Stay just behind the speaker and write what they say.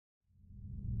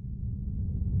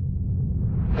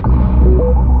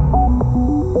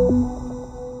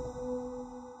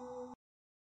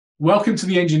Welcome to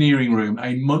the Engineering Room,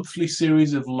 a monthly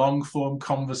series of long-form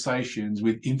conversations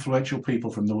with influential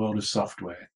people from the world of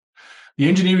software. The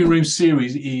Engineering Room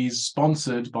series is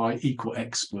sponsored by Equal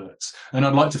Experts, and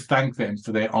I'd like to thank them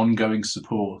for their ongoing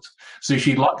support. So if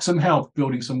you'd like some help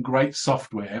building some great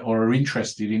software or are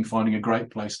interested in finding a great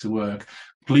place to work,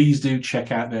 please do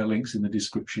check out their links in the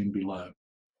description below.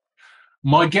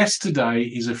 My guest today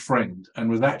is a friend and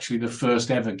was actually the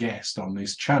first ever guest on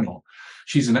this channel.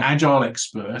 She's an agile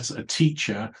expert, a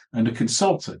teacher, and a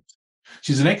consultant.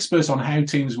 She's an expert on how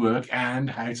teams work and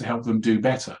how to help them do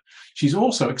better. She's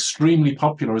also extremely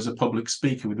popular as a public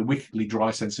speaker with a wickedly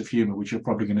dry sense of humour, which you're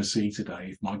probably going to see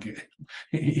today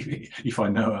if I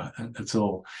know her at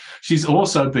all. She's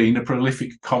also been a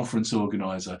prolific conference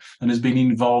organiser and has been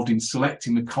involved in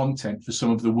selecting the content for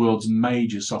some of the world's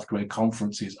major software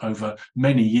conferences over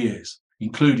many years,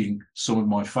 including some of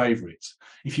my favourites.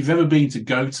 If you've ever been to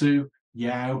GoTo,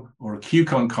 Yao, or a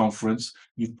QCon conference,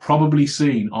 you've probably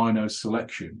seen Aino's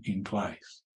selection in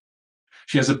place.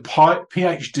 She has a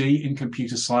PhD in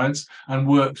computer science and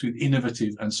works with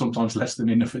innovative and sometimes less than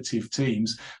innovative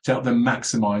teams to help them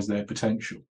maximize their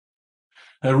potential.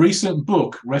 Her recent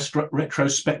book,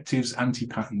 Retrospectives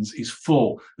Anti-Patterns, is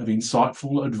full of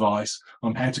insightful advice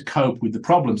on how to cope with the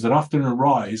problems that often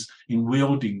arise in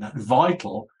wielding that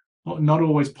vital, but not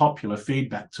always popular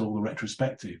feedback tool, the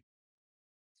retrospective.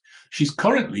 She's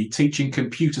currently teaching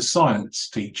computer science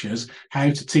teachers how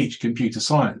to teach computer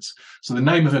science. So the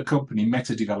name of her company,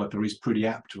 Meta Developer, is pretty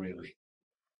apt, really.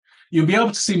 You'll be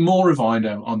able to see more of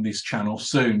Aino on this channel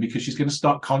soon because she's going to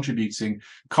start contributing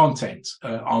content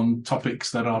on topics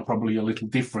that are probably a little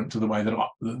different to the way that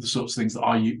the sorts of things that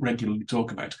I regularly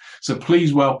talk about. So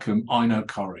please welcome Aino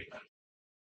Corry.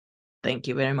 Thank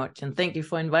you very much. And thank you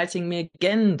for inviting me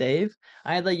again, Dave.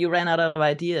 Either you ran out of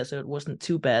ideas, so it wasn't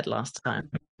too bad last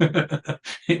time.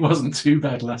 It wasn't too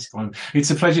bad last time. It's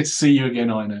a pleasure to see you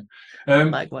again, Aino.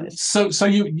 Likewise. So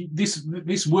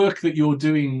this work that you're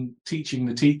doing, teaching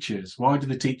the teachers, why do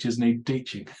the teachers need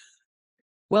teaching?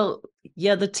 Well,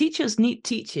 yeah, the teachers need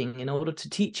teaching in order to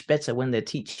teach better when they're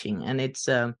teaching. And it's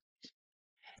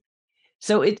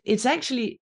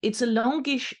it's a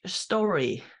longish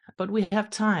story, but we have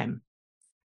time.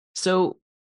 So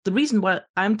the reason why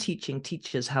I'm teaching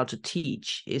teachers how to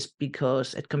teach is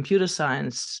because at computer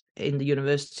science in the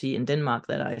university in Denmark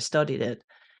that I studied at,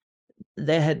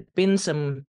 there had been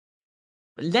some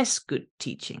less good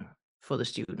teaching for the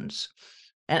students.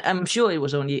 And I'm sure it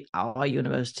was only our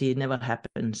university. It never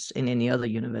happens in any other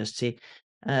university.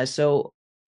 So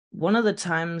one of the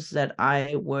times that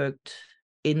I worked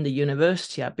in the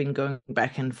university, I've been going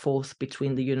back and forth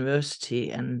between the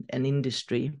university and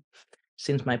industry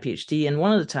since my PhD. And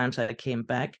one of the times I came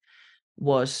back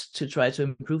was to try to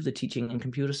improve the teaching in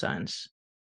computer science.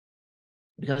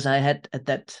 Because I had at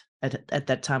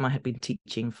that time I had been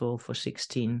teaching for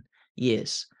 16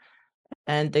 years.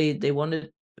 And they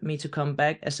wanted me to come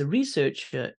back as a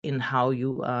researcher in how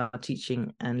you are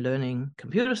teaching and learning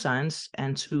computer science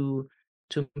and to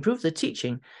improve the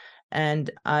teaching.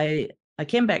 And I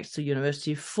came back to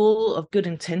university full of good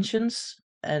intentions.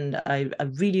 And I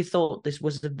really thought this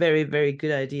was a very, very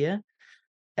good idea.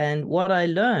 And what I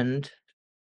learned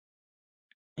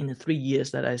in the 3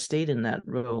 years that I stayed in that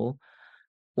role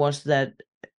was that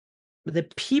the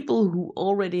people who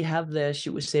already have their,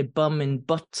 should we say, bum in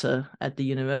butter at the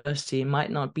university might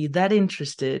not be that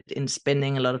interested in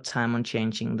spending a lot of time on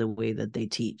changing the way that they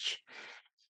teach.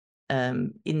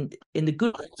 In the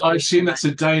good, I assume that's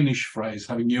a Danish phrase,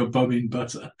 having your bum in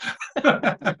butter.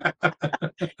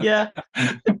 Yeah.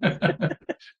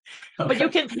 But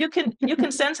you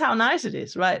can sense how nice it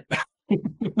is, right?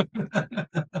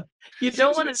 You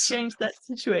don't want to change that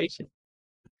situation.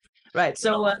 Right,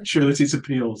 so I'm sure that it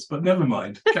appeals, but never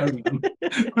mind. Carry on.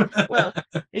 Well,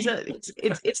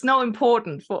 it's no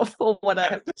important for what I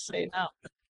have to say now.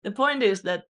 The point is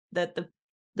that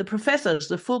the professors,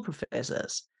 the full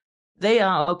professors, they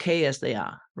are okay as they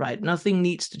are, right? Nothing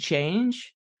needs to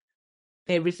change.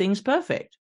 Everything's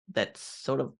perfect. That's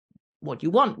sort of what you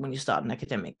want when you start an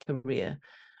academic career.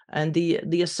 And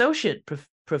the associate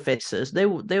professors, they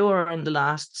were in the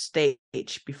last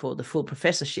stage before the full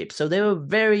professorship, so they were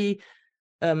very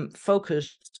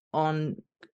focused on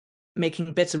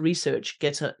making better research,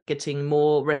 getting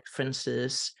more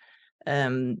references,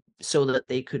 so that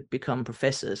they could become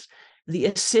professors. The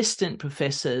assistant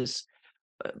professors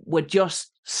were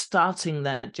just starting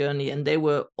that journey, and they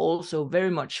were also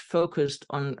very much focused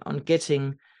on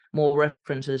getting more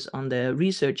references on their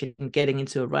research and getting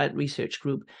into a right research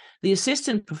group. The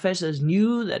assistant professors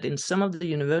knew that in some of the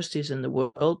universities in the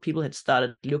world, people had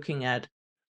started looking at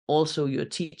also your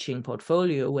teaching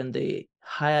portfolio when they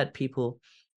hired people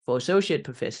for associate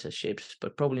professorships,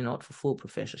 but probably not for full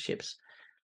professorships.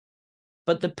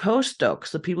 But the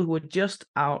postdocs, the people who were just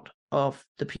out of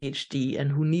the PhD and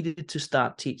who needed to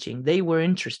start teaching, they were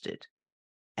interested.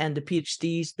 And the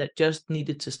PhDs that just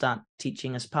needed to start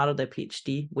teaching as part of their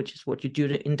PhD, which is what you do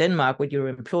in Denmark, when you're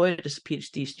employed as a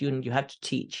PhD student, you have to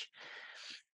teach.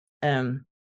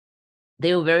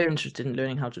 They were very interested in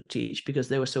learning how to teach because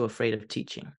they were so afraid of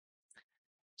teaching.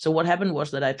 So what happened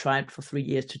was that I tried for 3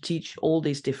 years to teach all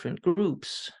these different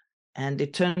groups. And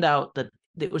it turned out that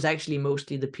it was actually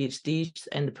mostly the PhDs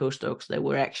and the postdocs that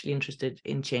were actually interested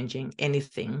in changing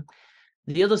anything.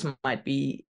 The others might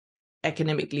be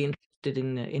academically interested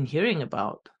in hearing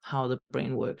about how the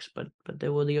brain works, but they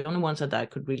were the only ones that I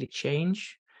could really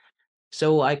change.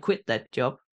 So I quit that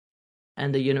job,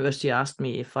 and the university asked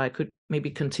me if I could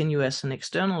maybe continue as an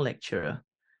external lecturer,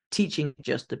 teaching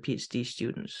just the PhD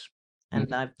students.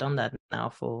 And I've done that now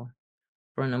for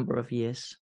a number of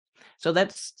years. So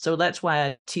that's why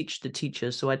I teach the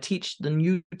teachers. So I teach the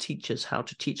new teachers how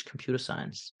to teach computer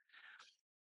science.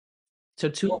 So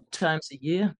 2 times a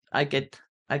year, I get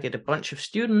a bunch of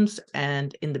students,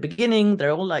 and in the beginning,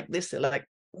 they're all like this. They're like,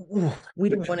 we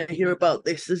don't want to hear about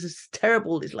this. This is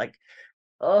terrible. It's like,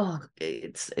 oh,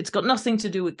 it's got nothing to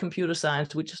do with computer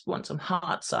science. We just want some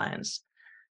hard science.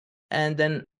 And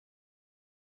then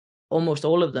almost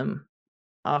all of them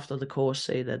after the course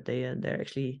say that they're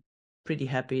actually pretty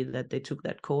happy that they took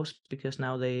that course, because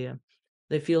now they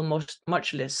feel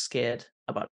much less scared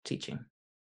about teaching.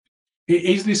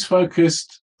 Is this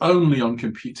focused only on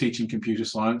teaching computer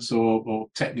science or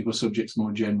technical subjects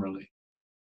more generally?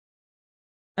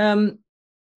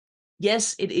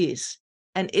 Yes, it is.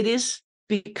 And it is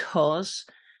because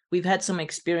we've had some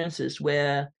experiences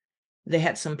where they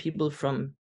had some people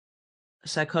from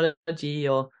psychology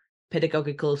or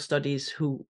pedagogical studies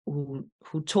who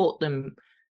taught them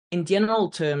in general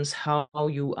terms how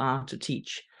you are to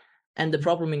teach. And the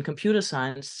problem in computer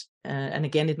science, and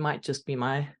again, it might just be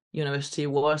my university,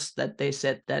 was that they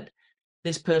said that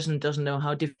this person doesn't know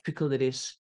how difficult it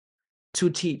is to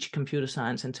teach computer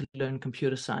science and to learn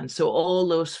computer science. So all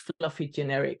those fluffy,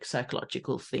 generic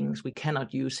psychological things we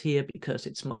cannot use here because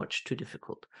it's much too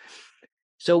difficult.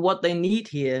 So what they need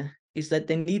here is that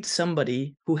they need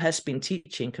somebody who has been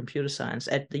teaching computer science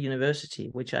at the university,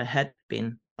 which I have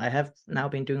now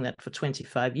been doing that for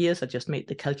 25 years. I just made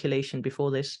the calculation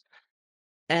before this.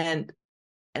 And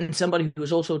somebody who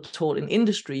was also taught in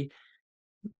industry,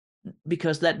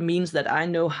 because that means that I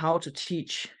know how to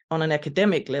teach on an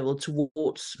academic level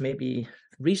towards maybe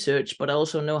research, but I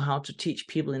also know how to teach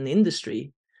people in the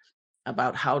industry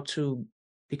about how to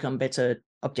become better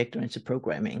object-oriented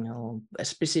programming, or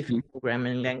specific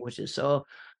programming languages, or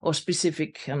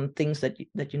specific things that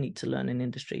you need to learn in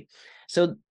industry.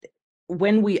 So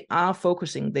when we are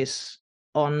focusing this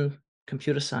on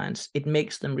computer science, it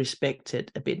makes them respect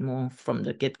it a bit more from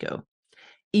the get-go,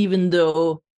 even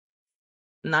though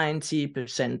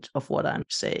 90% of what I'm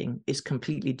saying is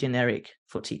completely generic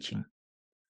for teaching.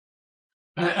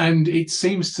 And it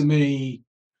seems to me,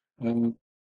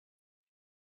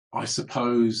 I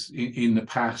suppose, in the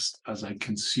past, as a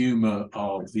consumer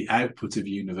of the output of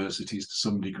universities to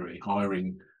some degree,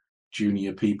 hiring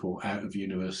junior people out of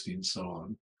university and so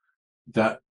on,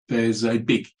 that there's a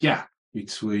big gap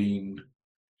between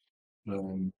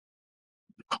the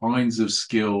kinds of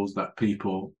skills that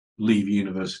people leave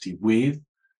university with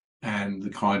and the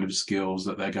kind of skills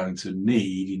that they're going to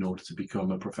need in order to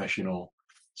become a professional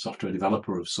software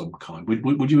developer of some kind.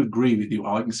 Would you agree with you?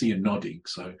 I can see you nodding,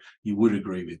 so you would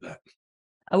agree with that.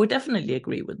 I would definitely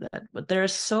agree with that, but there are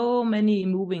so many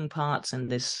moving parts in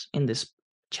this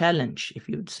challenge, if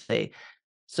you'd say.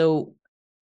 So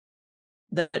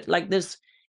that, like this,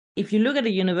 if you look at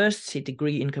a university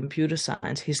degree in computer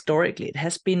science, historically, it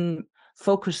has been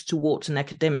focused towards an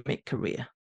academic career.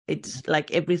 It's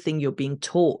like everything you're being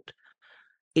taught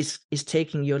is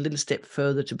taking you a little step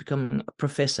further to become a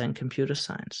professor in computer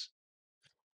science.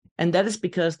 And that is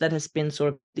because that has been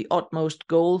sort of the utmost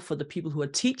goal for the people who are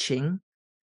teaching.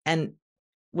 And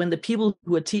when the people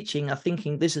who are teaching are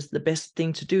thinking this is the best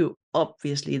thing to do,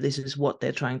 obviously this is what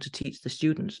they're trying to teach the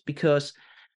students, because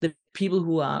the people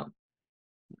who are,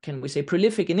 can we say,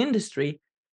 prolific in industry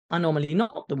are normally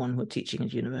not the one who are teaching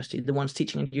at university. The ones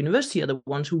teaching at university are the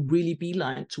ones who really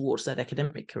beeline towards that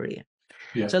academic career.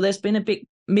 Yeah. So there's been a big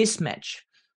mismatch.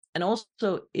 And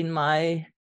also in my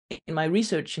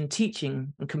research in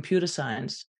teaching in computer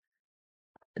science,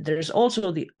 there's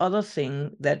also the other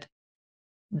thing that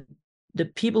the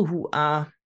people who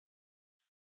are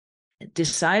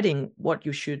deciding what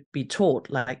you should be taught,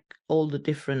 like all the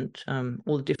different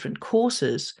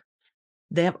courses,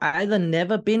 they have either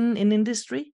never been in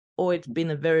industry or it's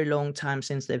been a very long time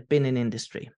since they've been in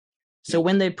industry. So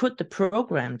when they put the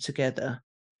program together,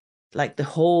 like the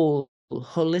whole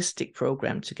holistic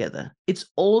program together, it's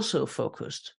also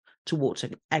focused towards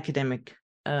an academic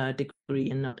degree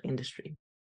and not industry.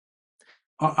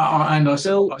 I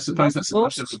suppose that's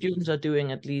most students are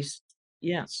doing, at least.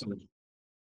 Yeah. Sorry.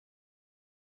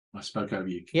 I spoke over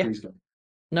you. Yeah. Please go.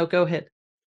 No, go ahead.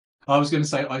 I was going to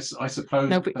say, I suppose.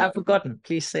 No, I've forgotten.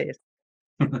 Please say it.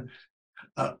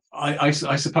 I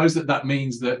suppose that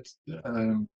means that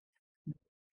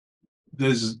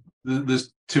there's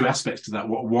two aspects to that.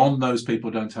 One, those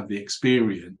people don't have the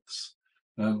experience,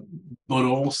 but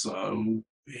also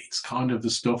it's kind of the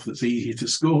stuff that's easier to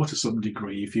score to some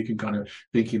degree if you can kind of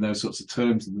think in those sorts of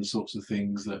terms and the sorts of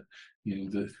things that, you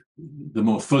know, the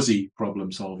more fuzzy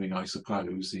problem solving, I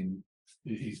suppose,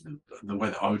 is the way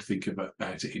that I would think about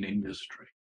it in industry.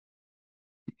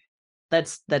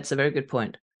 That's a very good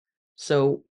point.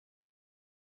 So,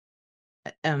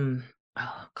 oh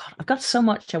God, I've got so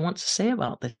much I want to say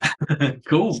about this.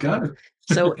 Cool, go.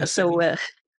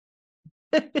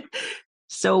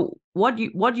 So what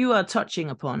you are touching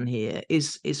upon here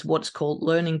is what's called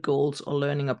learning goals or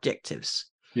learning objectives.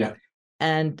 Yeah.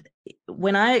 And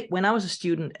when I was a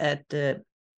student at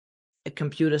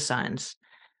computer science,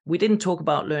 we didn't talk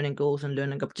about learning goals and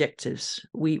learning objectives.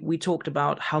 We talked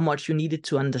about how much you needed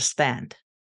to understand.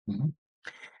 Mm-hmm.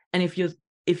 And if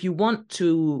you want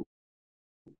to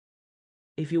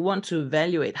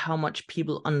evaluate how much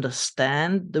people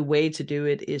understand, the way to do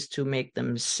it is to make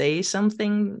them say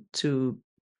something, to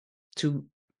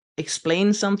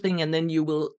explain something, and then you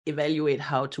will evaluate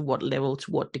to what level,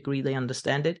 to what degree they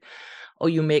understand it. Or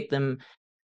you make them,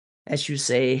 as you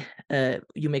say,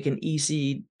 you make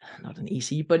not an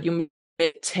easy, but you make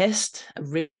a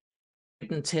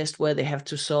written test where they have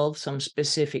to solve some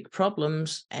specific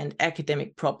problems, and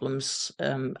academic problems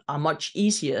are much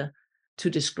easier to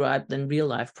describe than real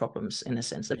life problems, in a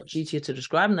sense. They're much easier to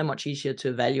describe and they're much easier to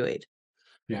evaluate.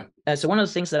 Yeah. So one of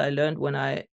the things that I learned when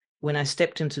I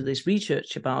stepped into this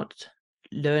research about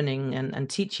learning and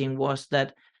teaching was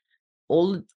that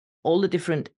all the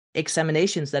different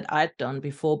examinations that I'd done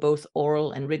before, both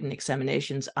oral and written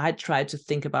examinations, I tried to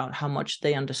think about how much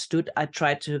they understood. I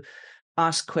tried to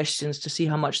ask questions to see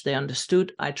how much they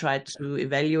understood. I tried to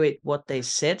evaluate what they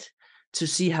said to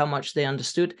see how much they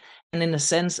understood. And in a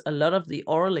sense, a lot of the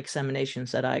oral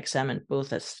examinations that I examined,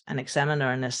 both as an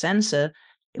examiner and a censor,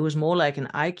 it was more like an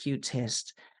IQ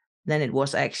test than it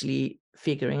was actually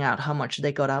figuring out how much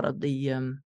they got out of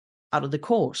the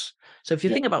course. So if you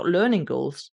think about learning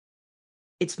goals,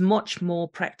 it's much more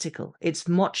practical. It's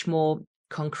much more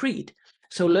concrete.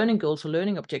 So learning goals or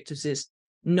learning objectives is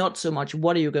not so much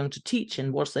what are you going to teach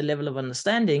and what's the level of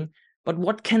understanding, but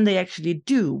what can they actually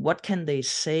do? What can they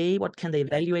say? What can they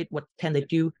evaluate? What can they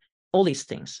do? All these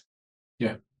things.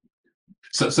 Yeah.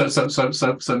 So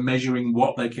measuring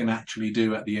what they can actually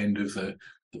do at the end of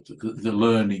the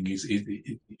learning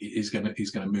is going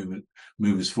to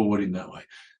move us forward in that way.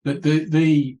 But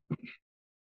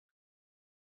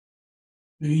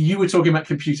you were talking about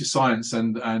computer science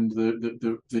and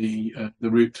the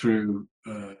route through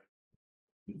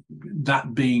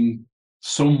that being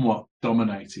somewhat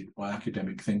dominated by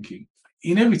academic thinking.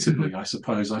 Inevitably, I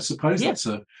suppose that's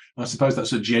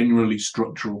a generally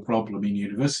structural problem in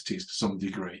universities to some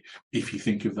degree. If you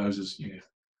think of those as the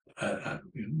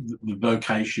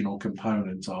vocational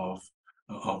component of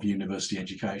university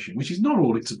education, which is not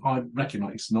all it's. I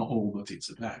recognise it's not all that it's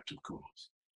about, of course,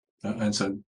 and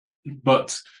so.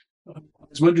 But I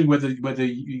was wondering whether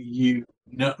you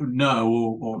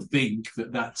know or think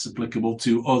that that's applicable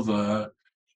to other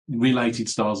related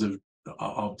styles of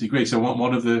degree. So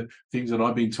one of the things that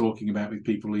I've been talking about with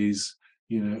people is,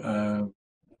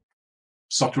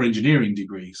 software engineering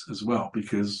degrees as well,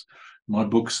 because my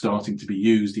book's starting to be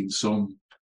used in some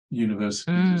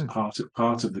universities as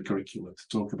part of the curriculum to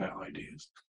talk about ideas.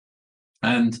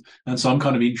 And so I'm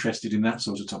kind of interested in that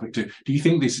sort of topic too. Do you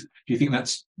think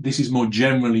this is more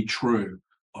generally true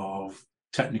of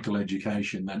technical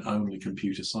education than only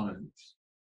computer science?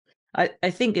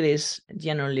 I think it is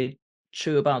generally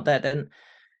true about that, and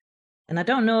I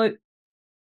don't know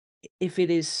if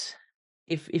it is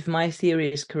if my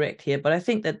theory is correct here, but I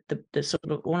think that the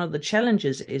sort of one of the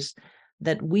challenges is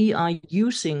that we are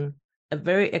using a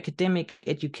very academic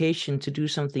education to do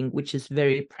something which is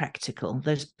very practical.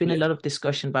 There's been a lot of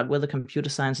discussion about whether computer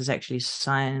science is actually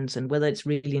science and whether it's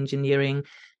really engineering.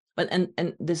 But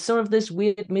and there's sort of this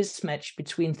weird mismatch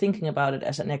between thinking about it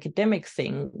as an academic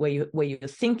thing, where you're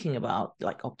thinking about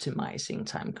like optimizing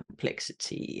time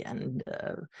complexity and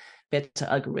better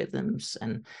algorithms,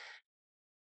 and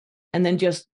then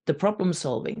just the problem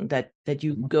solving that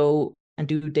you go and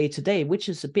do day to day, which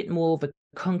is a bit more of a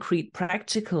concrete,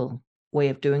 practical way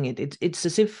of doing it. It's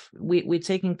as if we're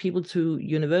taking people to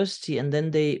university and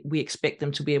then we expect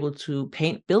them to be able to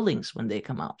paint buildings when they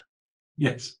come out.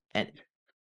 Yes.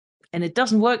 And it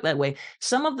doesn't work that way.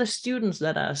 Some of the students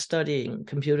that are studying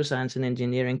computer science and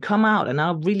engineering come out and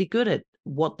are really good at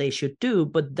what they should do,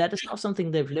 but that is not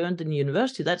something they've learned in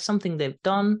university. That's something they've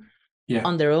done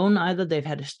on their own. Either they've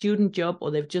had a student job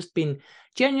or they've just been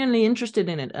genuinely interested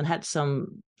in it and had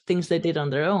some things they did on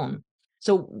their own.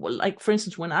 So, like, for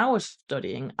instance, when I was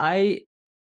studying, I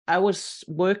was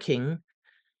working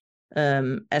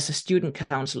as a student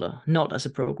counselor, not as a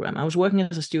program. I was working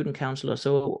as a student counselor.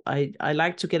 So I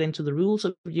like to get into the rules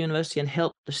of the university and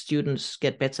help the students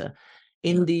get better.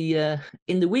 In the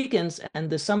weekends and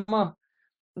the summer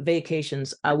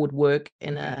vacations, I would work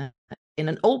in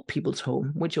an old people's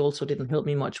home, which also didn't help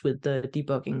me much with the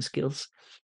debugging skills.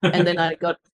 And then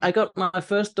I got my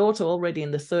first daughter already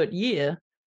in the third year,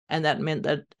 and that meant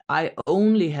that I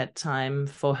only had time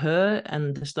for her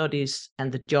and the studies and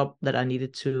the job that I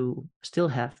needed to still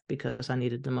have because I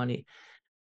needed the money.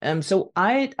 So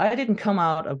I didn't come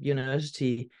out of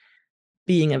university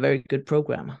being a very good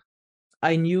programmer.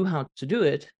 I knew how to do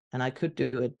it and I could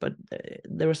do it, but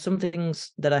there were some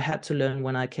things that I had to learn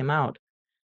when I came out.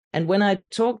 And when I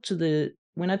talk to the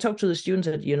students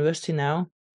at university now,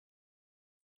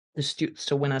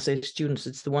 so when I say students,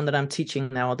 it's the one that I'm teaching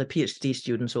now, the PhD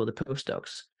students or the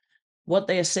postdocs. What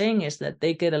they are saying is that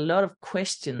they get a lot of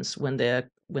questions when they're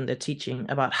teaching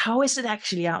about how is it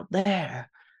actually out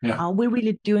there? Yeah. Are we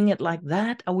really doing it like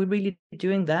that? Are we really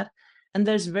doing that? And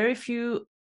there's very few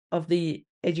people in the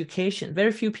education,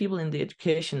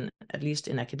 at least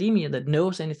in academia, that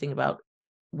knows anything about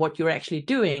what you're actually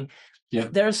doing. Yeah.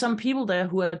 There are some people there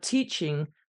who are teaching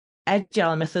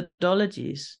agile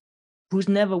methodologies who's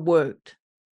never worked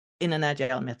in an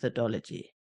agile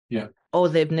methodology. Yeah. Or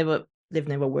they've never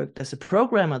worked as a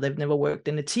programmer, they've never worked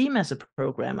in a team as a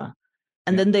programmer.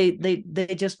 And then they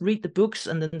just read the books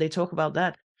and then they talk about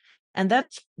that. And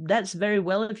that's very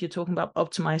well if you're talking about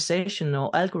optimization or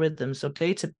algorithms or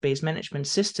database management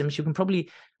systems. You can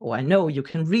probably, or I know you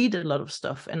can read a lot of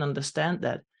stuff and understand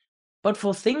that. But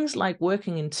for things like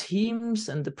working in teams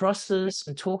and the process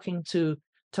and talking to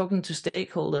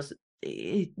stakeholders,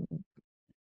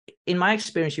 in my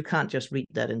experience, you can't just read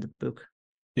that in the book.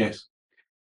 Yes.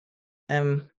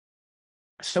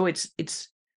 So it's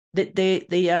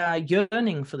they are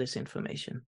yearning for this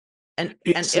information, and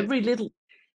every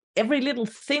little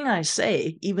thing I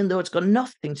say, even though it's got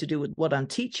nothing to do with what I'm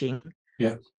teaching,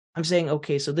 I'm saying,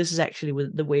 okay, so this is actually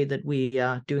the way that we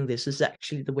are doing this. This is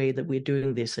actually the way that we're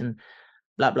doing this, and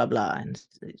blah blah blah, and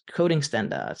coding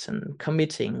standards and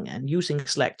committing and using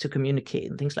Slack to communicate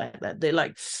and things like that. They're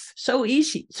like so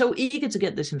eager to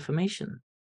get this information.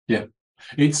 Yeah,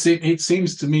 it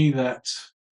seems to me that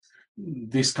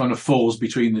this kind of falls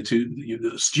between the two.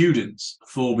 The students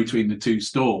fall between the two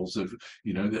stalls of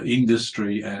the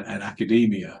industry and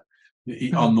academia.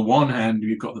 On the one hand,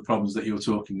 you've got the problems that you're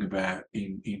talking about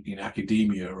in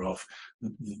academia of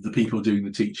the people doing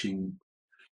the teaching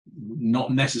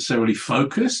not necessarily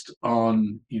focused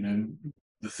on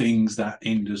the things that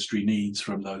industry needs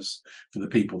for the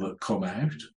people that come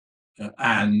out,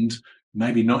 and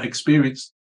maybe not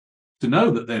experienced to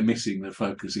know that they're missing the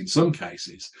focus in some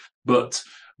cases. But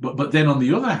then on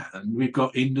the other hand, we've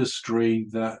got industry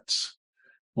that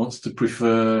wants to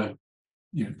prefer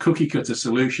cookie cutter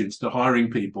solutions to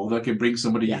hiring people that can bring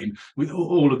somebody in with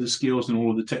all of the skills and all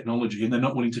of the technology, and they're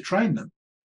not willing to train them.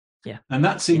 Yeah, and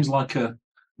that seems like a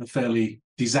fairly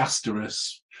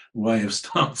disastrous way of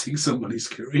starting somebody's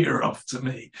career off to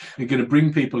me. You're going to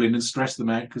bring people in and stress them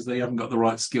out because they haven't got the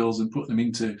right skills and put them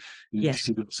into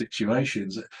difficult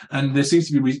situations. And there seems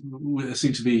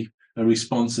to be a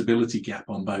responsibility gap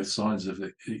on both sides of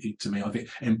it. To me, I think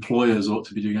employers ought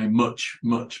to be doing a much,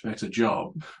 much better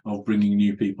job of bringing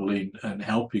new people in and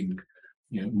helping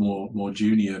more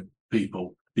junior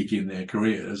people begin their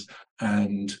careers,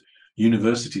 and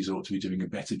universities ought to be doing a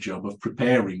better job of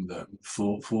preparing them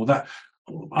for that.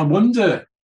 I wonder,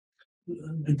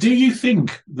 do you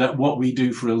think that what we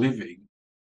do for a living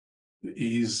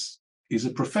is a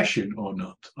profession or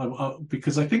not?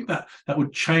 Because I think that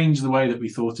would change the way that we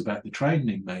thought about the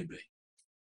training, maybe.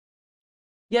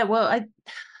 Yeah, well,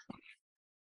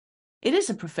 it is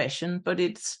a profession, but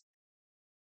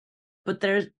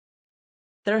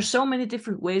there are so many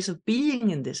different ways of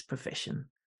being in this profession.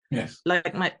 Yes.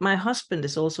 Like my husband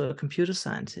is also a computer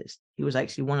scientist. He was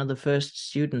actually one of the first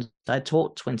students I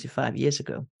taught 25 years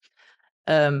ago.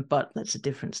 But that's a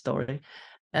different story.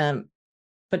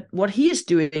 But what he is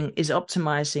doing is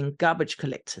optimizing garbage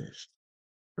collectors,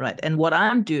 right? And what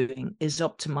I'm doing is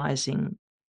optimizing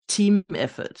team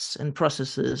efforts and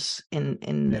processes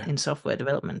in software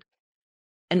development.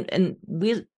 And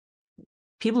we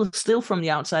people still from the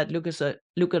outside look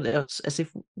at us as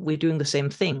if we're doing the same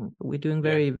thing. We're doing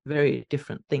very, very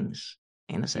different things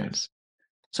in a sense.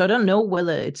 So I don't know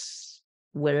whether it's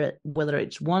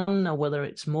one or whether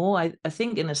it's more. I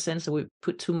think in a sense that we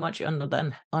put too much under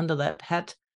that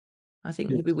hat. I think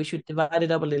maybe we should divide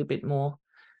it up a little bit more.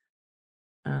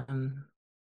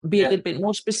 Be a little bit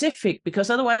more specific, because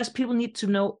otherwise people need to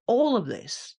know all of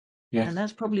this. And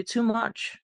that's probably too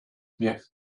much. Yes.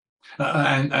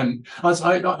 And as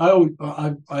I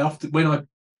often, when I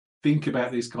think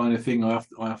about this kind of thing, I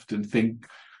often think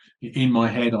in my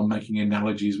head I'm making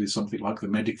analogies with something like the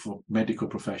medical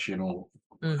profession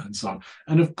and so on.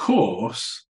 And of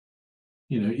course,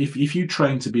 if you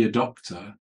train to be a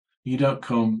doctor, you don't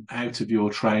come out of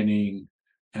your training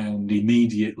and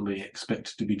immediately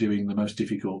expect to be doing the most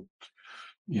difficult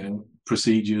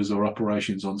procedures or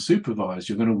operations unsupervised.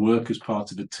 You're going to work as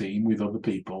part of a team with other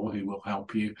people who will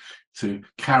help you to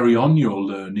carry on your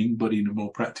learning, but in a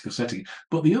more practical setting.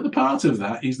 But the other part of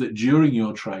that is that during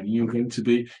your training, you're going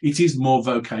to it is more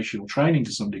vocational training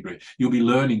to some degree. You'll be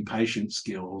learning patient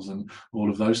skills and all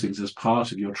of those things as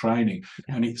part of your training.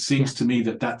 And it seems to me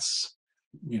that that's,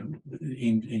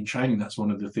 in training, that's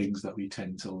one of the things that we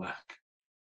tend to lack.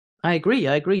 I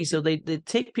agree. So they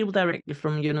take people directly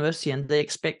from university and they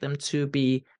expect them to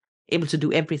be able to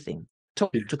do everything.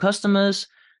 Talk to customers,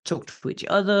 talk to each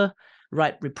other,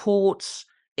 write reports,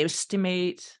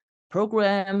 estimate,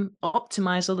 program,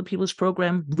 optimize other people's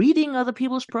program, reading other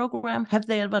people's program. Have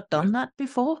they ever done that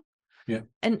before? Yeah.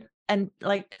 And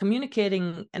like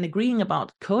communicating and agreeing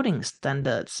about coding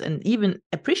standards and even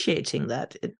appreciating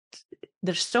that.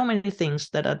 There's so many things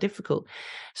that are difficult.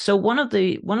 So one of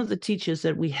the teachers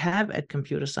that we have at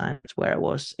computer science where I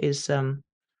was is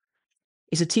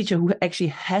a teacher who actually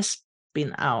has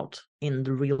been out in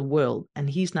the real world, and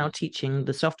he's now teaching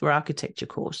the software architecture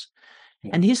course.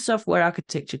 And his software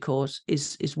architecture course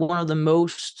is one of the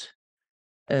most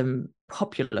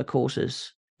popular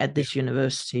courses at this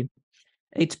university.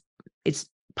 It's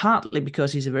partly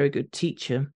because he's a very good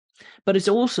teacher, but it's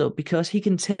also because he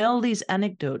can tell these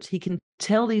anecdotes. He can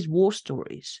tell these war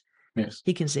stories. Yes.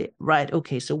 He can say, right,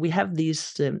 okay, so we have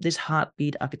this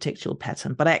heartbeat architectural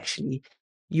pattern, but actually,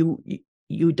 you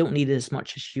don't need it as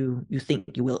much as you think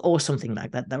you will, or something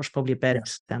like that. That was probably a bad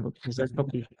example, because that's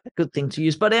probably a good thing to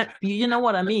use. But you know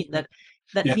what I mean? That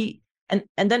he and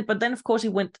then of course he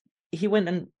went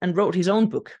and wrote his own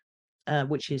book.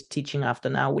 Which he's teaching after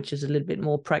now, which is a little bit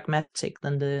more pragmatic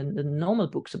than the normal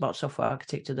books about software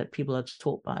architecture that people are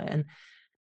taught by,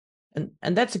 and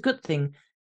that's a good thing.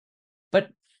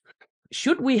 But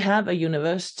should we have a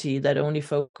university that only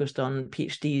focused on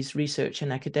PhDs, research,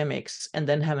 and academics, and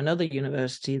then have another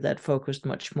university that focused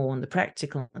much more on the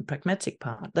practical and pragmatic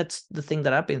part? That's the thing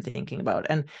that I've been thinking about,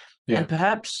 and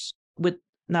perhaps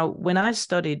when I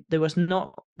studied,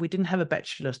 we didn't have a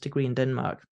bachelor's degree in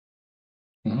Denmark.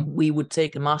 Mm-hmm. We would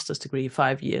take a master's degree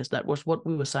 5 years. That was what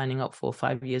we were signing up for,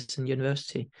 5 years in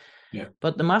university. Yeah.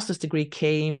 But the master's degree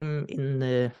came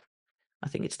I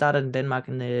think it started in Denmark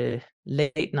in the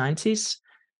late 90s.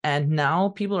 And now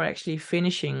people are actually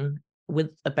finishing with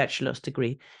a bachelor's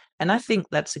degree. And I think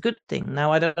that's a good thing.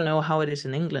 Now, I don't know how it is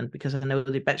in England, because I know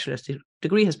the bachelor's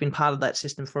degree has been part of that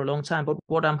system for a long time. But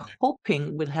what I'm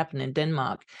hoping will happen in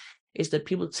Denmark is that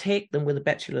people take them with a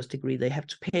bachelor's degree. They have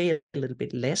to pay a little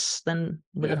bit less than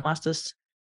with a master's.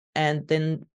 And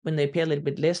then when they pay a little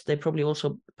bit less, they probably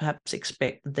also perhaps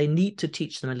expect that they need to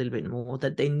teach them a little bit more,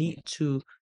 that they need to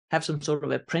have some sort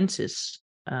of apprentice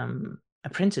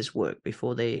work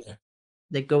before they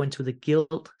go into the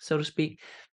guild, so to speak.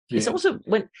 Yeah. It's also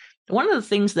one of the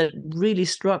things that really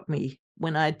struck me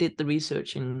when I did the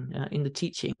research in the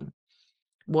teaching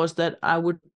was that I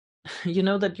would,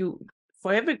 that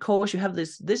for every course you have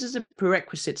this is a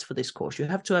prerequisites for this course. You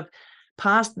have to have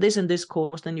passed this and this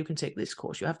course, then you can take this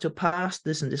course. You have to pass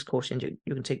this and this course, and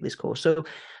you can take this course. So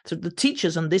the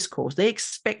teachers on this course, they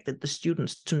expected the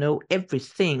students to know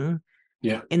everything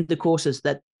in the courses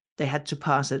that they had to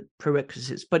pass at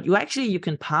prerequisites. But you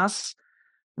can pass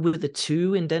with a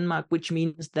 2 in Denmark, which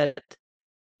means that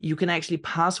you can actually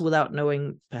pass without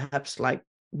knowing perhaps like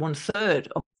 1/3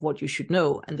 of what you should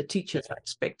know, and the teachers are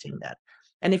expecting that.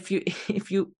 And if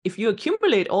you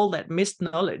accumulate all that missed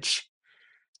knowledge,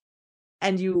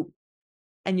 and you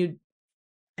and you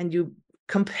and you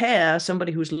compare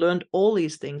somebody who's learned all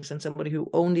these things and somebody who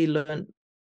only learned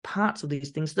parts of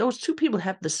these things, those two people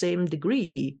have the same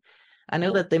degree. I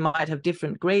know that they might have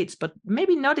different grades, but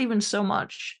maybe not even so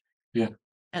much. Yeah.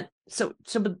 And so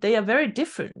but they are very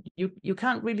different. You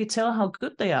can't really tell how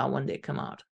good they are when they come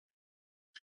out.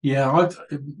 Yeah,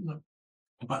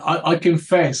 I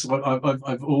confess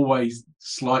I've always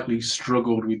slightly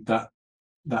struggled with that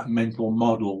mental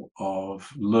model of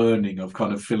learning, of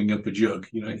kind of filling up a jug.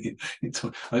 You know,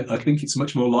 I think it's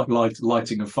much more like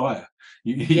lighting a fire.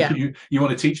 You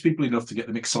want to teach people enough to get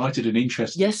them excited and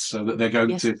interested, Yes. so that they're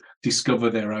going to discover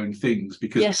their own things,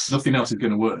 because nothing else is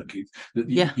going to work.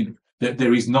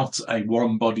 There is not a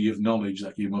one body of knowledge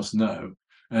that you must know.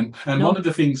 And No. one of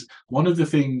the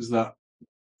things that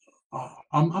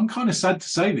I'm kind of sad to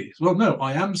say this. Well, no,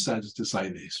 I am sad to say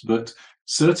this, but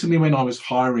certainly when I was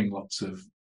hiring lots of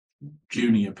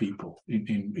junior people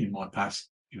in my past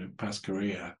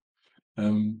career,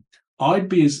 I'd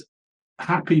be as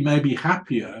happy, maybe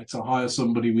happier, to hire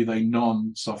somebody with a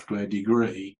non-software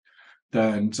degree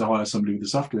than to hire somebody with a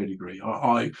software degree.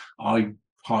 I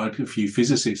hired a few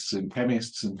physicists and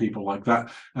chemists and people like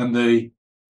that, and the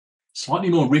slightly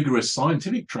more rigorous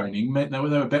scientific training meant they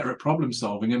were better at problem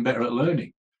solving and better at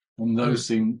learning. And those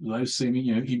seem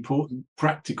important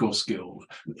practical skills.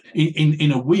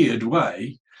 In a weird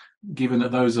way, given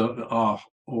that those are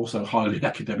also highly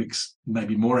academics,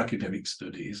 maybe more academic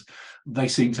studies, they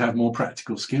seem to have more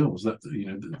practical skills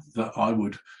that I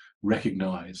would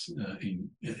recognize.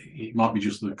 It might be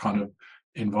just the kind of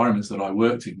environments that I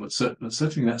worked in, but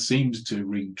certainly that seems to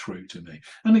ring true to me.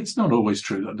 And it's not always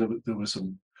true. There were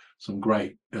some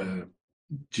great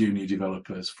junior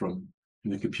developers from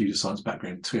the computer science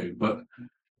background too, but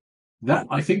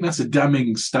I think that's a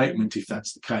damning statement if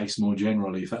that's the case more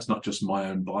generally, if that's not just my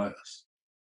own bias.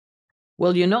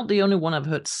 Well, you're not the only one I've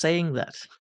heard saying that.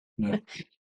 No.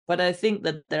 But I think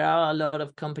that there are a lot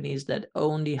of companies that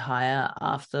only hire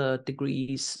after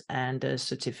degrees and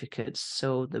certificates.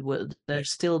 So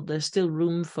there's still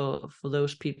room for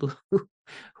those people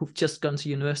who've just gone to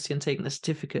university and taken a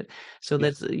certificate. So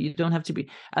that you don't have to be.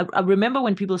 I remember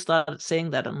when people started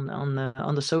saying that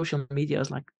on the social media, I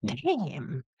was like,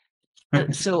 damn.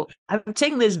 So I've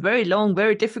taken this very long,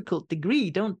 very difficult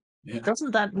degree.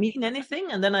 Doesn't that mean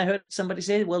anything? And then I heard somebody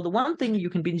say, well, the one thing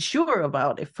you can be sure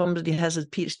about if somebody has a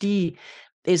PhD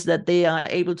is that they are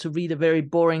able to read a very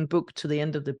boring book to the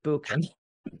end of the book. And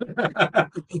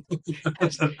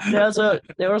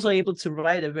they're also able to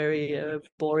write a very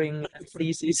boring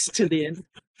thesis to the end.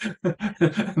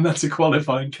 And that's a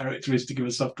qualifying characteristic of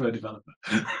a software developer.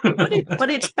 but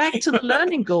it's back to the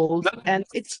learning goals, and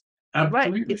it's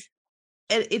absolutely right.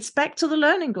 It's back to the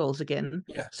learning goals again.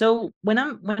 Yeah. So when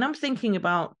I'm thinking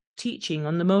about teaching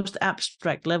on the most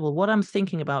abstract level, what I'm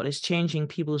thinking about is changing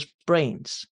people's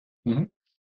brains. Mm-hmm.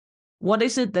 What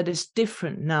is it that is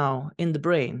different now in the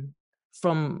brain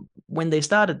from when they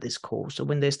started this course or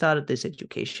when they started this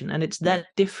education? And it's that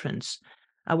difference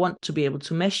I want to be able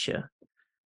to measure.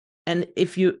 And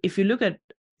if you look at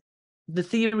the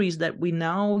theories that we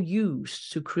now use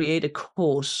to create a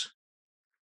course,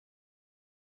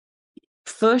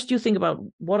 first you think about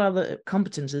what are the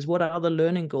competences, what are the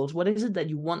learning goals, what is it that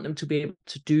you want them to be able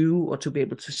to do or to be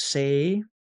able to say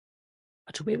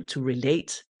or to be able to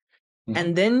relate. Mm-hmm.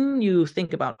 And then you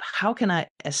think about, how can I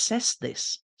assess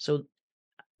this? So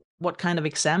what kind of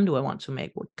exam do I want to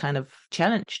make? What kind of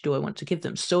challenge do I want to give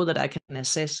them so that I can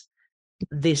assess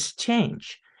this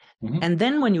change? Mm-hmm. And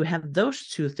then when you have those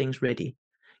two things ready,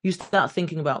 you start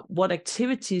thinking about what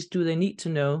activities do they need to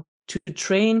know to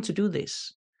train to do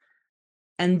this.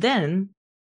 And then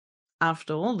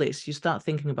after all this, you start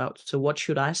thinking about, so what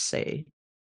should I say?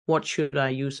 What should I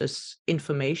use as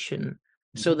information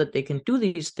so that they can do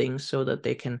these things, so that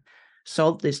they can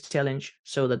solve this challenge,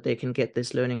 so that they can get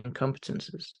this learning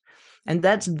competences? And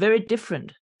that's very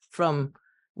different from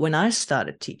when I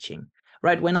started teaching,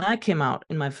 right? When I came out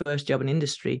in my first job in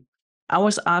industry, I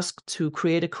was asked to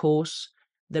create a course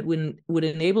that would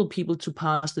enable people to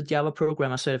pass the Java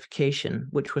programmer certification,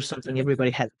 which was something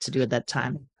everybody had to do at that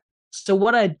time. So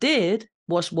what I did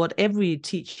was what every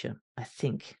teacher, I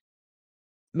think,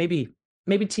 maybe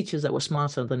teachers that were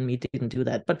smarter than me didn't do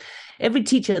that, but every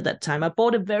teacher at that time, I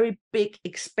bought a very big,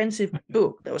 expensive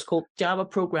book that was called Java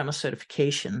Programmer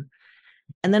Certification.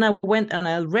 And then I went and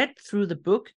I read through the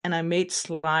book and I made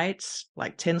slides,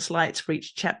 like 10 slides for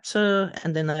each chapter.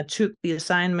 And then I took the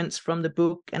assignments from the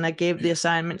book and I gave the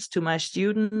assignments to my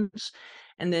students.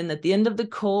 And then at the end of the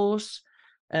course,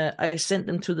 I sent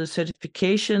them to the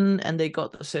certification and they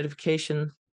got the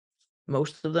certification,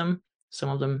 most of them. Some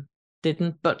of them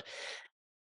didn't. But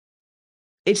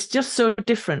it's just so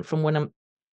different from when I'm.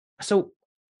 So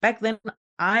back then,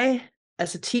 I,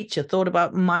 as a teacher, thought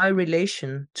about my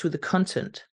relation to the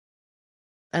content.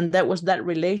 And that was that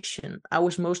relation I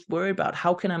was most worried about.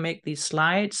 How can I make these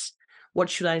slides? What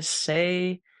should I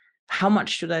say? How much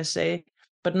should I say?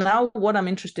 But now what I'm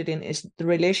interested in is the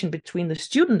relation between the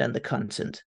student and the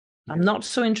content. I'm not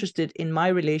so interested in my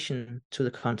relation to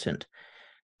the content.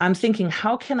 I'm thinking,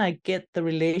 how can I get the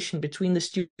relation between the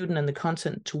student and the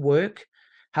content to work?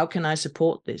 How can I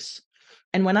support this?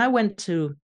 And when I went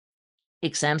to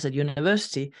exams at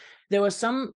university, there were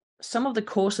some of the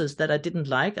courses that I didn't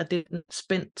like. I didn't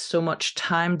spend so much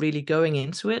time really going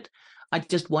into it. I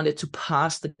just wanted to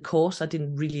pass the course. I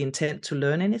didn't really intend to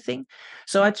learn anything.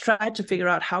 So I tried to figure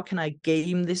out, how can I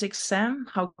game this exam?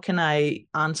 How can I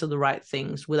answer the right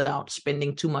things without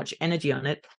spending too much energy on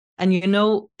it? And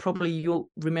probably you'll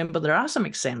remember there are some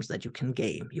exams that you can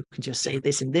game. You can just say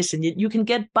this and this, and you can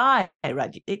get by,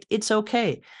 right? It's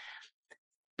okay.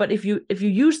 But if you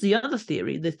use the other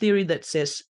theory, the theory that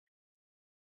says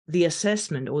the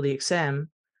assessment or the exam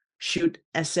should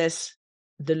assess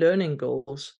the learning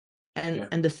goals,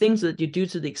 and the things that you do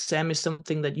to the exam is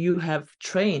something that you have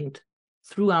trained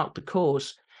throughout the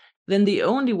course, then the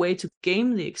only way to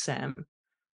game the exam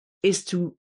is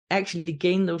to actually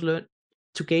gain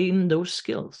those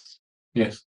skills.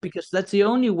 Yes. Because that's the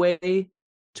only way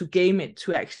to game it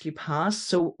to actually pass.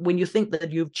 So when you think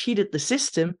that you've cheated the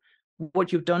system,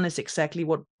 what you've done is exactly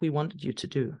what we wanted you to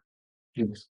do.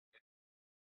 Yes.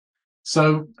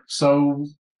 So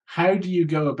how do you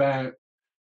go about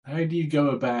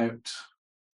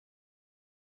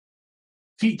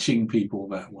teaching people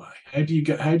that way? How do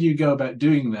you go about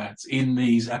doing that in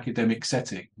these academic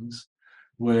settings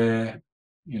where,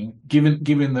 given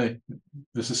the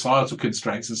societal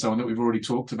constraints and so on that we've already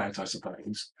talked about, I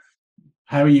suppose,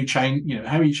 how are you changing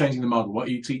the model? What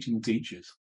are you teaching the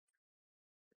teachers?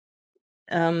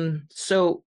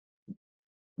 So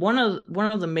one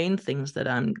of the main things that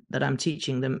I'm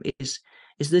teaching them is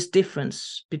this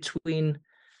difference between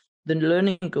the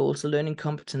learning goals, the learning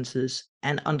competences,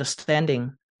 and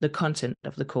understanding the content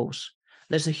of the course.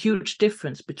 There's a huge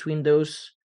difference between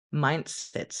those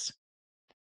mindsets.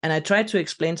 And I try to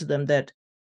explain to them that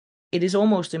it is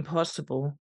almost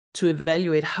impossible to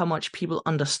evaluate how much people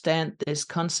understand this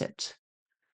concept.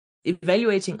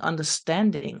 Evaluating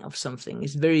understanding of something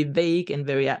is very vague and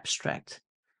very abstract.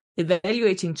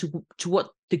 Evaluating to what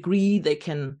degree they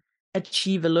can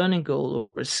achieve a learning goal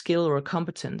or a skill or a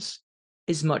competence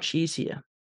is much easier.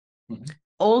 Mm-hmm.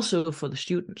 Also for the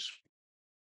students.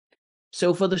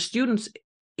 So for the students,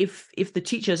 if the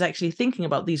teacher is actually thinking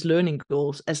about these learning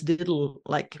goals as little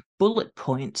like bullet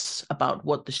points about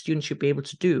what the student should be able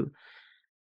to do,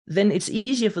 then it's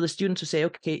easier for the student to say,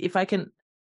 okay, if I can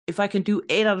do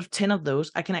 8 out of 10 of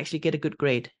those, I can actually get a good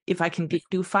grade. If I can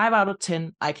do 5 out of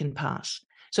 10, I can pass.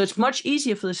 So it's much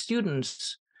easier for the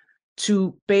students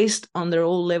to, based on their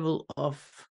own level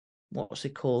of, what was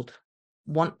it called,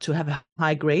 want to have a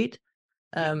high grade,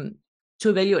 to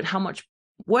evaluate how much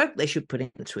work they should put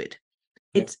into it.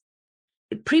 It's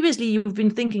previously you've been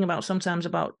thinking about sometimes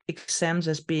about exams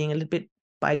as being a little bit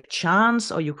by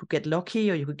chance, or you could get lucky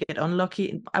or you could get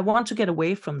unlucky. I want to get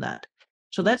away from that.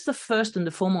 So that's the first and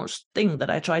the foremost thing that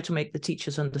I try to make the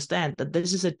teachers understand, that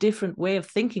this is a different way of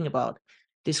thinking about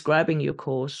describing your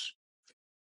course.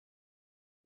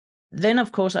 Then,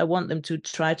 of course, I want them to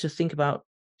try to think about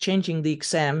changing the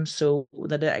exam so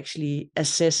that it actually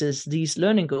assesses these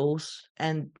learning goals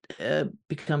and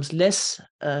becomes less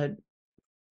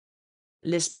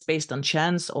based on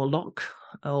chance or luck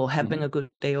or having a good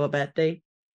day or a bad day.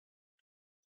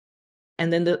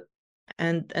 And then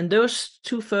and those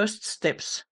two first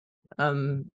steps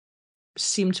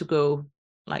seem to go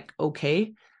like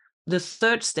okay. The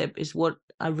third step is what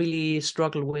I really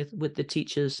struggle with the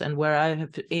teachers, and where I have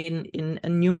in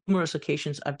numerous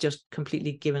occasions I've just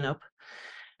completely given up.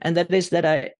 And that is that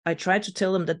I try to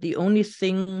tell them that the only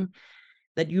thing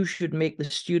that you should make the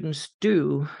students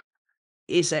do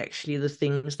is actually the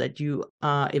things that you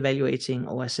are evaluating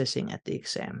or assessing at the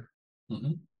exam.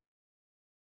 Mm-hmm.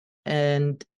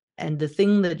 And the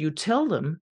thing that you tell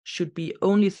them should be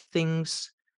only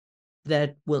things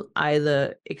that will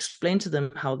either explain to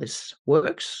them how this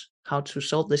works, how to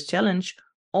solve this challenge,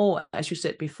 or, as you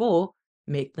said before,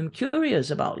 make them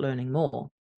curious about learning more.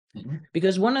 Mm-hmm.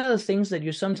 Because one of the things that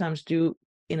you sometimes do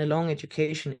in a long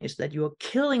education is that you're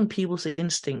killing people's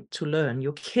instinct to learn.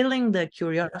 You're killing their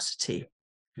curiosity.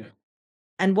 Yeah.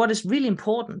 And what is really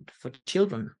important for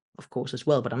children, of course, as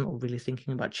well, but I'm not really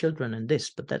thinking about children in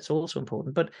this, but that's also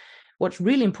important. But what's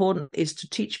really important is to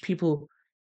teach people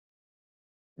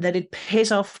that it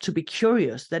pays off to be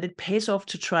curious, that it pays off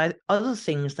to try other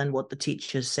things than what the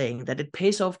teacher is saying, that it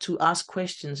pays off to ask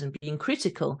questions and being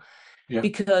critical,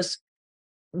 because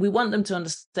we want them to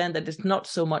understand that it's not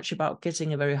so much about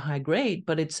getting a very high grade,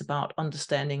 but it's about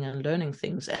understanding and learning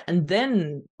things. And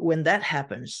then when that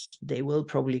happens, they will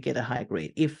probably get a high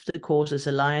grade if the course is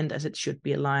aligned as it should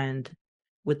be aligned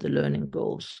with the learning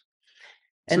goals.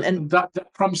 And that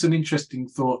prompts an interesting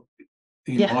thought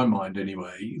in my mind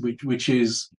anyway, which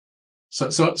is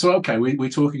so okay, we're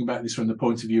talking about this from the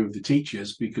point of view of the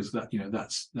teachers, because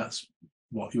that's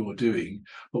what you're doing.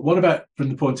 But what about from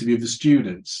the point of view of the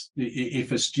students?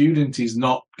 If a student is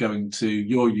not going to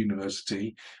your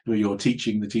university where you're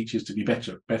teaching the teachers to be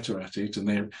better at it, and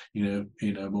they're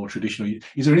in a more traditional,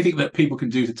 is there anything that people can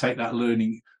do to take that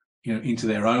learning into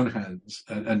their own hands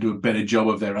and do a better job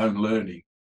of their own learning?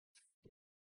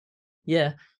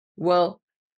 Yeah, well,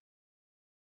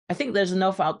 I think there's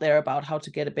enough out there about how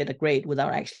to get a better grade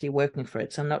without actually working for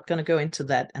it. So I'm not going to go into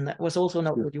that. And that was also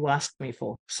not what you asked me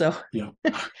for. So yeah.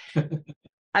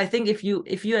 I think if you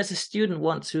as a student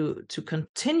want to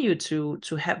continue to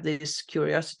have this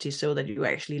curiosity so that you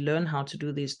actually learn how to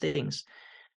do these things,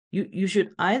 you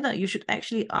should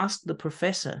actually ask the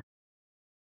professor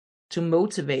to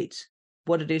motivate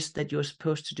what it is that you're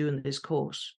supposed to do in this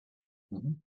course.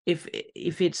 Mm-hmm.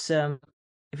 If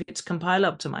it's compile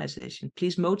optimization,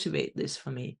 please motivate this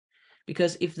for me.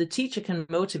 Because if the teacher can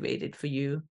motivate it for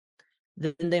you,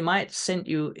 then they might send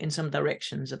you in some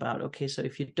directions about, okay, so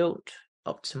if you don't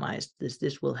optimize this,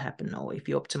 this will happen. Or if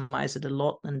you optimize it a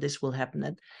lot, then this will happen.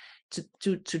 And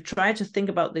to try to think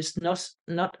about this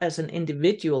not as an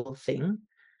individual thing,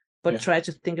 but try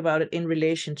to think about it in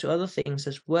relation to other things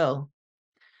as well.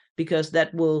 Because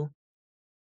that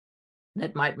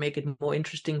might make it more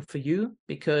interesting for you,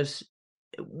 because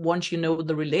once you know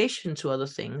the relation to other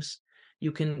things,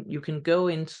 you can go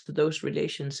into those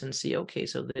relations and see, okay,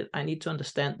 so that I need to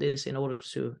understand this in order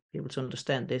to be able to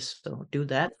understand this, so do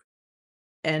that.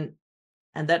 And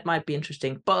that might be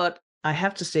interesting. But I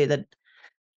have to say that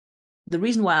the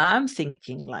reason why I'm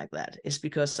thinking like that is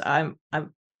because I'm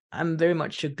very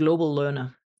much a global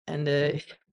learner, and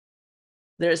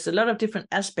there's a lot of different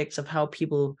aspects of how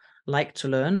people like to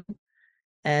learn.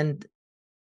 And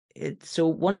so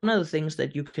one of the things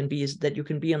that you can be is that you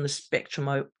can be on the spectrum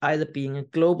of either being a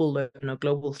global learner,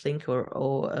 global thinker,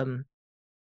 or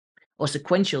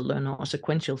sequential learner or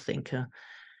sequential thinker.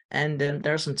 And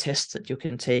there are some tests that you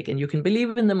can take, and you can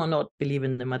believe in them or not believe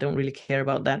in them. I don't really care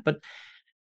about that. But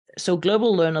so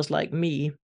global learners like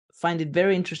me find it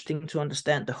very interesting to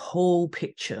understand the whole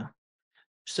picture.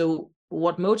 So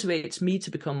what motivates me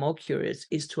to become more curious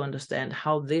is to understand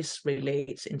how this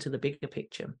relates into the bigger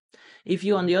picture. If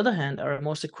you, on the other hand, are a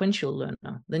more sequential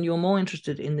learner, then you're more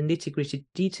interested in the nitty-gritty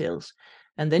details.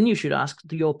 And then you should ask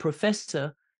your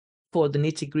professor for the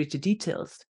nitty-gritty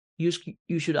details. You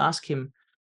should ask him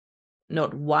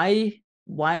not why,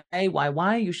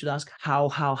 you should ask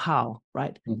how,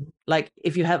 right? Mm-hmm. Like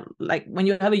if you have, like when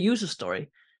you have a user story,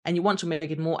 and you want to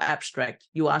make it more abstract,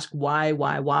 you ask why,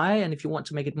 and if you want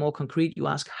to make it more concrete, you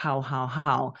ask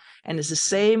how. And it's the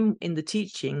same in the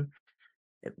teaching.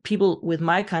 People with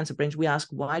my kinds of brains, we ask,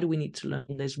 why do we need to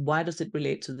learn this? Why does it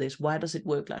relate to this? Why does it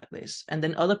work like this? And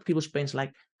then other people's brains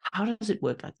like, how does it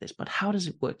work like this? But how does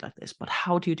it work like this? But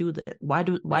how do you do that? Why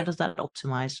does that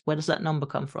optimize? Where does that number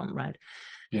come from, right?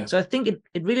 Yeah. So I think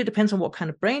it really depends on what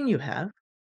kind of brain you have,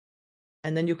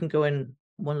 and then you can go in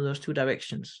one of those two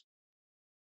directions.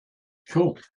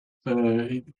 Cool.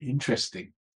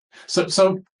 Interesting.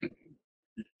 So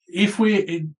if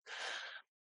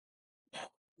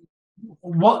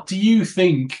what do you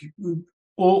think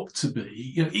ought to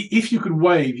be, if you could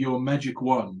wave your magic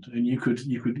wand and you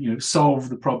could solve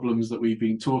the problems that we've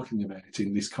been talking about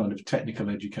in this kind of technical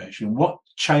education, what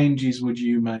changes would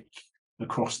you make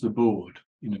across the board?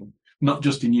 Not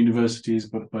just in universities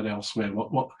but elsewhere.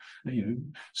 What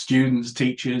students,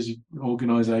 teachers,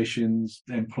 organizations,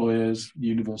 employers,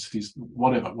 universities,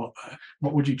 whatever, what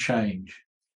would you change?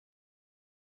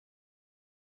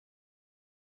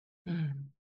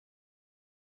 And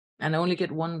I only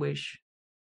get one wish.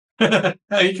 You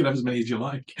can have as many as you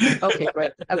like. Okay,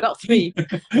 great. I've got 3.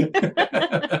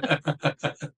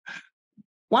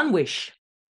 One wish.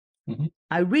 Mm-hmm.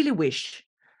 I really wish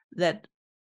that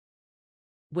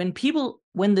when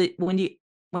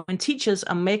teachers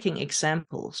are making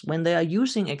examples, when they are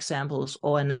using examples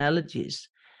or analogies,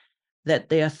 that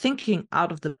they are thinking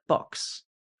out of the box,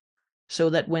 so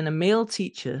that when a male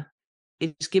teacher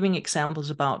is giving examples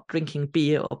about drinking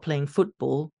beer or playing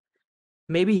football,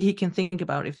 maybe he can think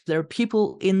about if there are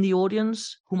people in the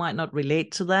audience who might not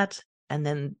relate to that, and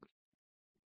then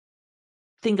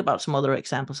think about some other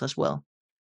examples as well.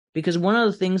 Because one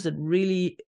of the things that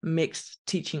really makes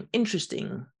teaching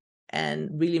interesting and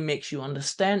really makes you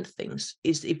understand things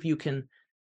is if you can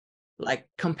like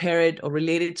compare it or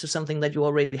relate it to something that you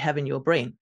already have in your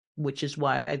brain, which is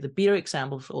why the beer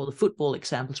examples or the football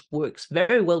examples works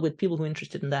very well with people who are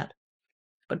interested in that.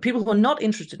 But people who are not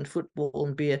interested in football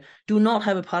and beer do not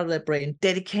have a part of their brain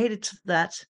dedicated to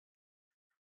that.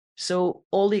 So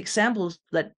all the examples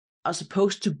that are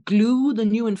supposed to glue the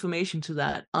new information to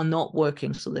that are not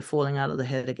working, so they're falling out of the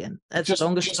head again. That's just, the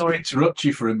longest just story. to interrupt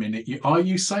you for a minute, are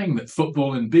you saying that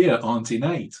football and beer aren't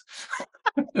innate?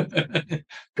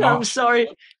 I'm sorry.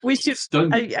 We should.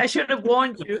 Stunned. I should have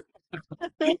warned you.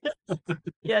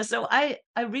 Yeah. So I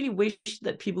really wish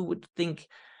that people would think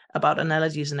about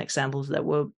analogies and examples that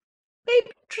were maybe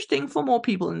interesting for more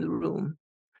people in the room.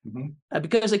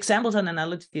 Because examples and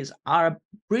analogies are a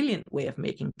brilliant way of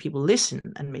making people listen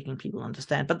and making people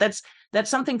understand. But that's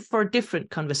something for a different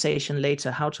conversation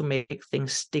later, how to make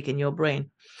things stick in your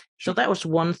brain. So that was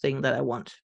one thing that I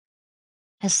want.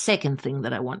 A second thing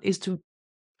that I want is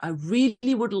I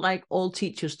really would like all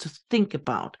teachers to think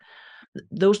about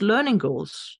those learning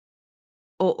goals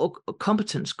or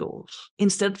competence goals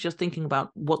instead of just thinking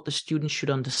about what the student should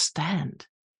understand.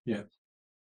 Yeah.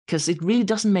 Because it really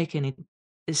doesn't make any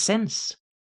sense.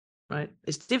 Right?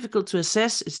 It's difficult to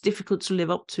assess, it's difficult to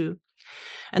live up to.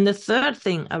 And the third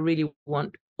thing I really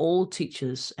want all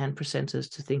teachers and presenters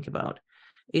to think about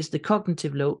is the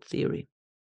cognitive load theory.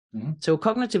 So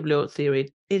cognitive load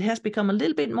theory, it has become a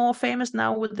little bit more famous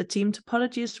now with the team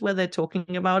topologies where they're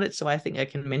talking about it. So I think I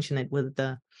can mention it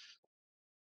without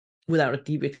a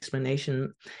deep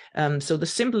explanation. So the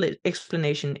simple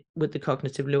explanation with the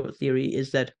cognitive load theory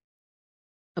is that,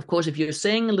 of course, if you're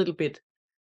saying a little bit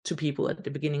to people at the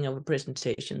beginning of a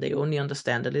presentation, they only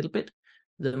understand a little bit.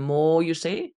 The more you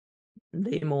say,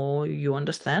 the more you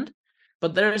understand.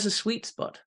 But there is a sweet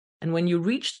spot. And when you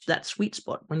reach that sweet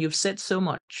spot, when you've said so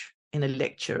much in a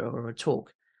lecture or a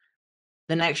talk,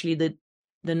 then actually the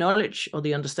knowledge or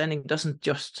the understanding doesn't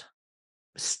just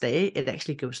stay, it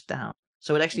actually goes down.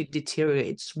 So it actually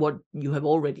deteriorates what you have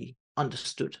already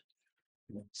understood.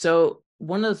 So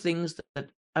one of the things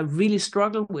that I really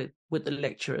struggle with the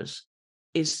lecturers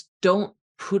is don't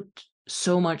put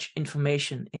so much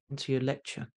information into your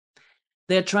lecture.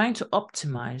 They're trying to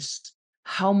optimize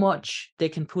how much they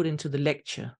can put into the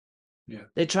lecture. Yeah.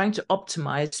 They're trying to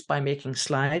optimize by making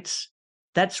slides.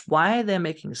 That's why they're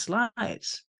making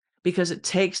slides, because it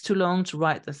takes too long to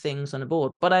write the things on a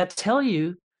board. But I tell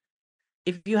you,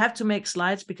 if you have to make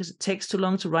slides because it takes too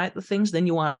long to write the things, then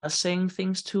you are saying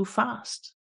things too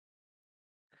fast.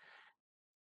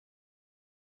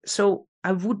 So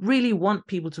I would really want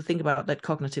people to think about that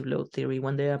cognitive load theory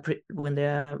when they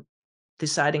are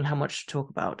deciding how much to talk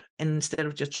about, and instead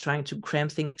of just trying to cram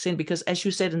things in. Because as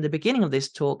you said in the beginning of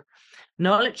this talk,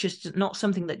 knowledge is not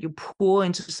something that you pour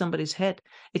into somebody's head.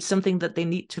 It's something that they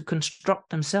need to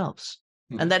construct themselves.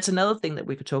 And that's another thing that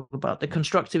we could talk about. The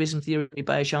constructivism theory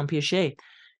by Jean Piaget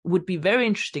would be very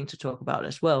interesting to talk about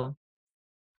as well.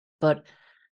 But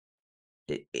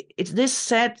it's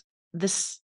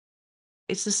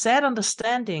it's a sad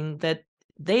understanding that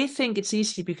they think it's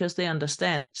easy because they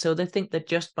understand. So they think that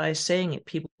just by saying it,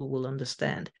 people will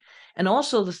understand. And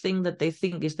also the thing that they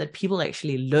think is that people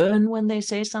actually learn when they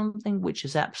say something, which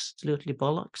is absolutely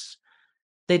bollocks.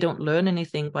 They don't learn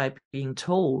anything by being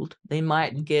told. They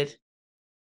might get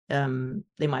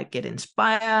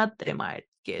inspired. They might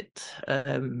get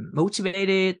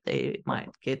motivated. They might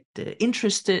get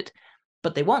interested,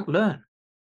 but they won't learn.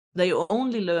 They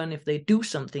only learn if they do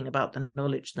something about the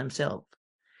knowledge themselves.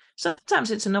 Sometimes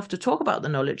it's enough to talk about the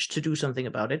knowledge to do something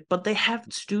about it, but they have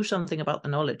to do something about the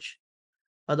knowledge.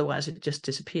 Otherwise, it just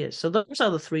disappears. So those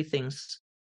are the three things.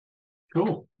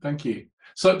 Cool. Thank you.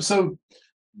 So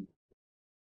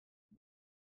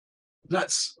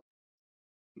that's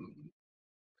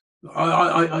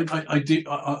I do.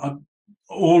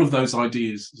 All of those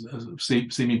ideas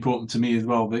seem important to me as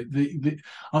well.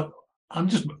 I'm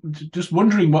just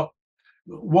wondering what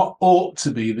ought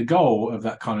to be the goal of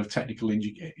that kind of technical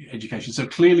education. So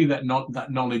clearly that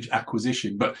knowledge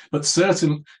acquisition, but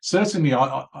certainly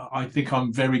I think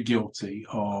I'm very guilty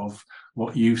of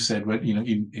what you've said when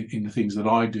in the things that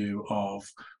I do, of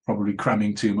probably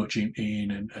cramming too much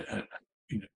in and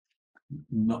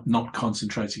not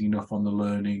concentrating enough on the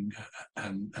learning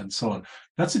and so on.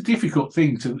 That's a difficult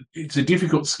thing it's a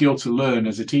difficult skill to learn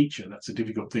as a teacher. That's a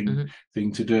difficult thing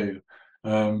to do.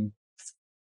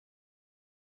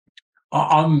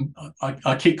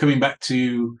 I keep coming back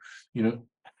to,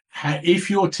 if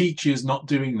your teacher's not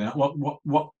doing that,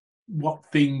 what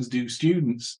things do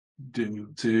students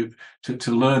do to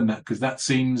learn that? Because that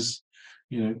seems,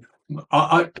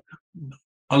 I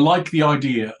like the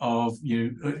idea of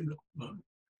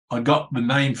I got the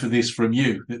name for this from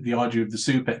you, the idea of the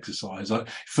soup exercise. Like,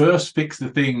 first fix the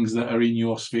things that are in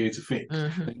your sphere to fix,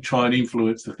 and try and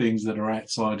influence the things that are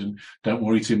outside, and don't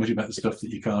worry too much about the stuff that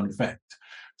you can't affect.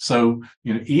 So,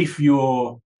 if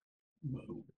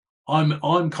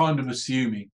I'm kind of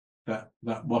assuming that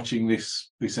watching this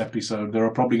episode, there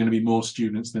are probably going to be more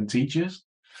students than teachers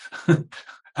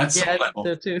at some level.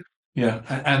 So too. Yeah,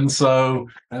 and so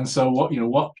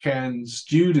what can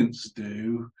students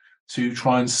do to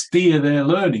try and steer their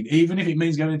learning, even if it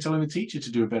means going and telling the teacher to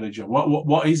do a better job?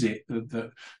 What is it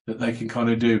that they can kind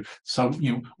of do? So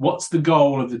what's the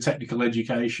goal of the technical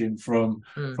education from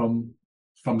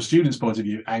a student's point of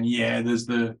view? And there's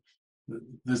the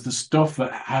stuff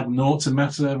that had naught to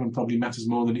matter and probably matters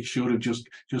more than it should, of just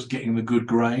getting the good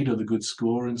grade or the good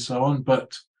score and so on.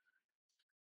 But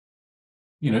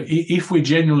if we're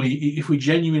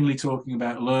genuinely talking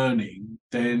about learning,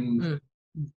 then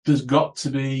there's got to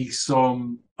be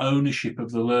some ownership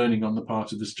of the learning on the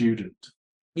part of the student.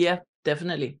 Yeah,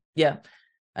 definitely. Yeah.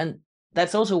 And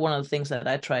that's also one of the things that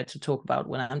I try to talk about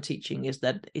when I'm teaching, is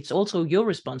that it's also your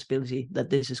responsibility that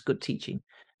this is good teaching.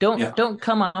 Don't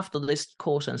come after this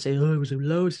course and say, oh, it was a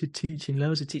lousy teaching.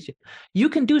 You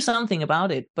can do something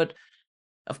about it, but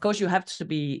of course you have to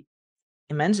be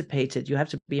emancipated. You have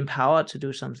to be empowered to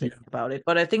do something about it.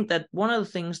 But I think that one of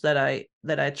the things that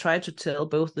I try to tell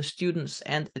both the students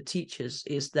and the teachers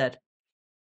is that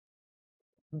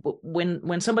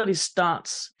when somebody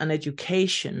starts an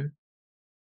education,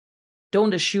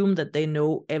 don't assume that they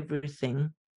know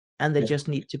everything and they just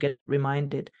need to get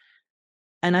reminded.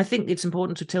 And I think it's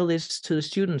important to tell this to the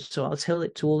students, so I'll tell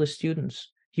it to all the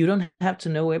students. You don't have to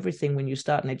know everything when you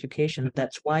start an education.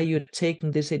 That's why you're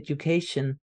taking this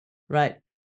education, right?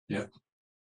 Yeah.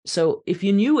 So if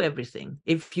you knew everything,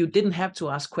 if you didn't have to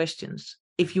ask questions,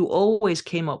 if you always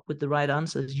came up with the right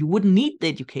answers, you wouldn't need the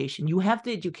education. You have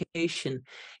the education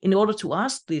in order to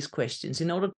ask these questions,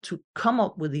 in order to come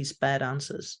up with these bad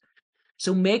answers.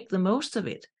 So make the most of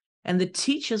it. And the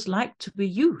teachers like to be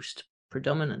used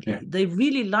predominantly. They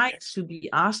really like to be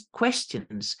asked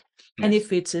questions. And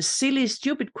if it's a silly,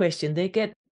 stupid question, they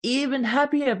get even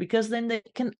happier, because then they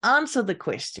can answer the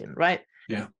question, right?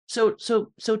 Yeah. So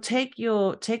take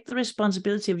the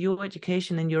responsibility of your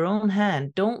education in your own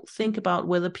hand. Don't think about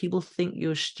whether people think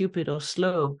you're stupid or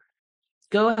slow.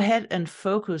 Go ahead and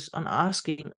focus on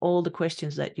asking all the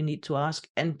questions that you need to ask,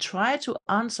 and try to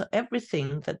answer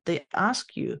everything that they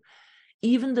ask you.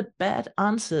 Even the bad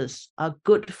answers are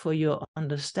good for your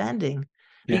understanding.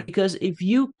 Because if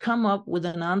you come up with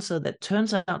an answer that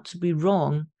turns out to be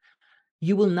wrong,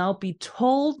 you will now be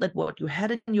told that what you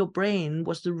had in your brain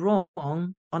was the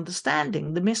wrong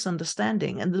understanding, the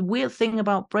misunderstanding. And the weird thing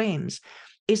about brains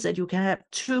is that you can have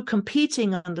two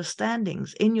competing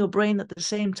understandings in your brain at the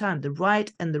same time, the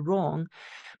right and the wrong,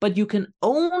 but you can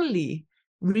only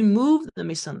remove the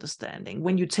misunderstanding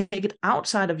when you take it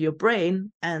outside of your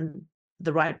brain and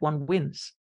the right one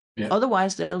wins.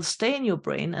 Otherwise, they'll stay in your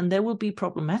brain and they will be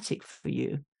problematic for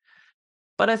you.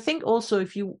 But I think also,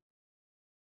 if you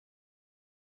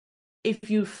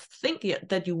think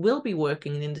that you will be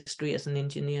working in industry as an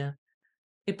engineer,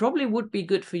 it probably would be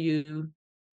good for you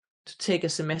to take a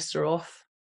semester off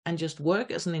and just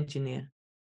work as an engineer.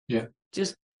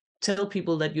 Just tell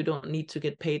people that you don't need to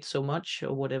get paid so much,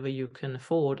 or whatever you can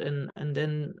afford, and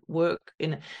then work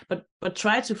in, but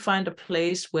try to find a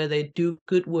place where they do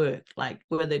good work, like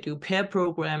where they do pair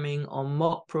programming or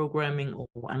mock programming or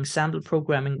ensemble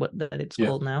programming, what that it's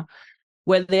called now,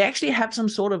 where they actually have some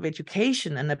sort of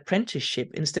education and apprenticeship,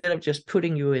 instead of just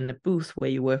putting you in a booth where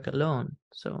you work alone.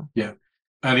 So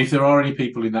and if there are any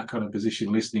people in that kind of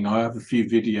position listening, I have a few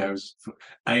videos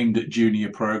aimed at junior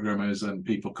programmers and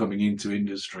people coming into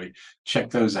industry.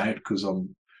 Check those out, because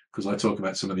I talk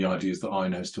about some of the ideas that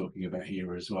Aino is talking about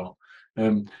here as well.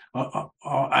 And I'm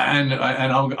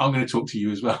going to talk to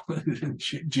you as well,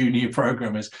 junior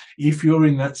programmers. If you're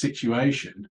in that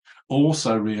situation,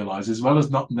 also realize, as well as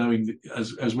not knowing,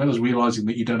 as well as realizing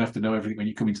that you don't have to know everything when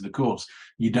you come into the course,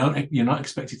 you're not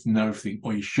expected to know everything,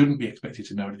 or you shouldn't be expected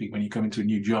to know everything when you come into a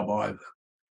new job either.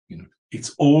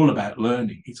 It's all about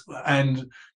learning. And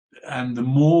the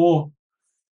more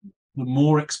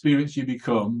experienced you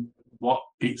become, what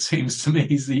it seems to me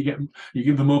is that you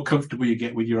get the more comfortable you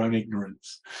get with your own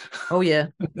ignorance. Oh yeah,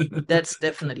 that's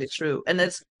definitely true. And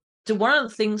that's one of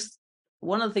the things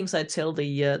I tell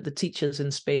the teachers in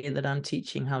Spain that I'm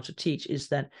teaching how to teach, is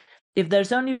that if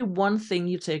there's only one thing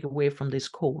you take away from this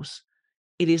course,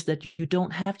 it is that you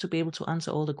don't have to be able to answer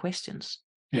all the questions.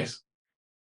 Yes.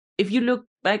 if you look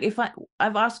back,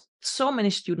 I've asked so many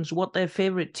students what their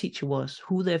favorite teacher was,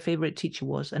 who their favorite teacher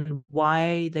was, and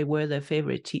why they were their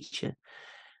favorite teacher.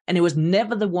 And it was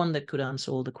never the one that could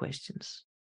answer all the questions.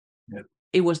 Yeah.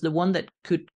 It was the one that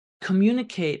could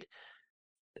communicate,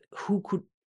 who could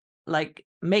like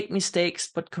make mistakes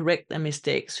but correct their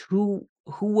mistakes, who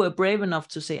were brave enough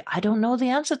to say, I don't know the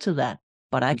answer to that,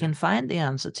 but I can find the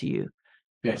answer to you.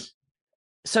 Yes.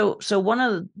 So one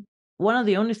of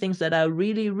the only things that I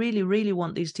really, really, really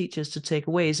want these teachers to take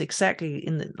away is exactly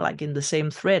in the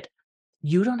same thread.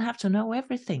 You don't have to know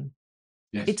everything.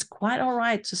 Yes. It's quite all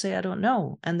right to say, I don't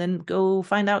know, and then go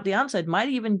find out the answer. It might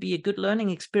even be a good learning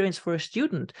experience for a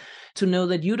student to know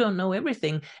that you don't know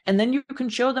everything. And then you can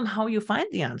show them how you find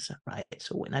the answer, right?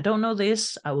 So when I don't know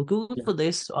this, I will Google for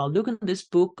this, or I'll look in this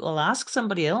book, or I'll ask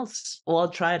somebody else, or I'll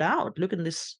try it out. Look in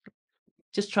this,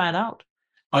 just try it out.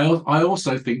 I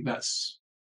also think that's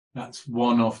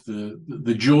one of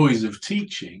the joys of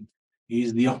teaching,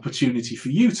 is the opportunity for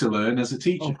you to learn as a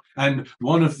teacher. And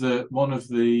one of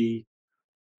the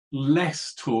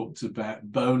less talked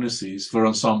about bonuses for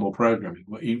ensemble programming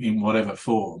in whatever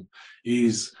form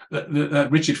is that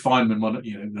Richard Feynman,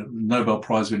 the Nobel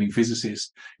Prize winning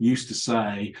physicist, used to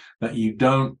say that you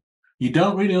don't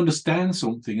really understand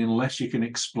something unless you can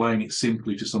explain it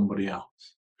simply to somebody else.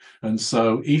 And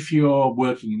so if you're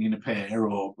working in a pair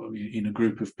or in a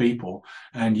group of people,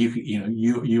 and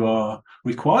you are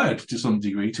required to some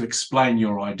degree to explain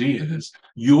your ideas,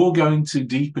 you're going to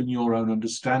deepen your own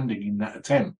understanding in that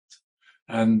attempt.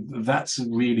 And that's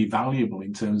really valuable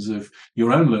in terms of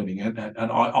your own learning. And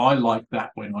I like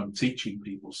that when I'm teaching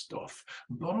people stuff,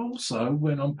 but also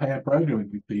when I'm pair programming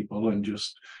with people and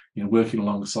just working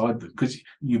alongside them, because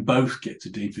you both get to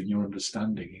deepen your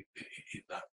understanding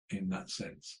in that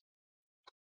sense.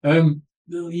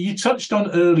 You touched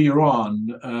on earlier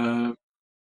on,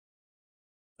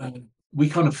 we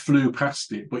kind of flew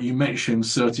past it, but you mentioned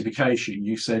certification.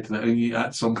 You said that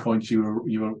at some point you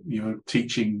were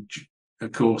teaching a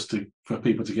course for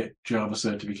people to get Java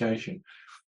certification.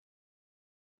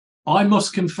 I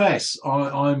must confess,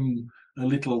 I'm a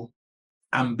little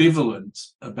ambivalent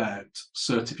about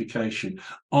certification.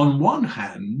 On one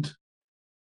hand,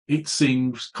 it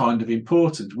seems kind of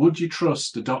important. Would you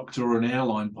trust a doctor or an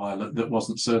airline pilot that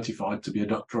wasn't certified to be a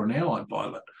doctor or an airline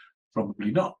pilot?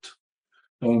 Probably not.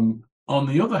 On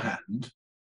the other hand,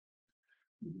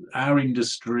 our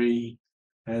industry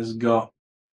has got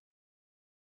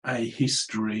a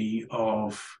history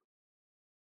of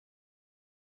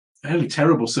fairly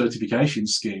terrible certification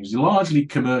schemes, largely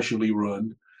commercially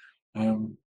run.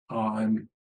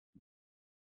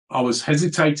 I was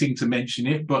hesitating to mention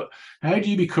it, but how do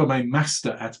you become a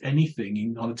master at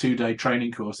anything on a 2-day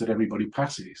training course that everybody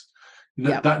passes?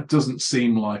 That doesn't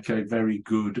seem like a very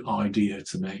good idea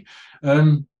to me.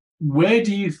 Where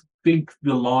do you think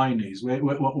the line is?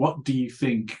 What do you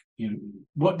think?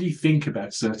 What do you think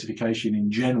about certification in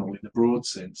general, in the broad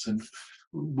sense, and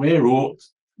what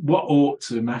ought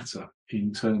to matter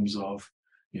in terms of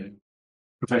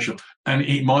professional? And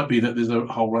it might be that there's a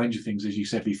whole range of things, as you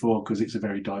said before, because it's a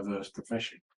very diverse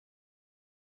profession.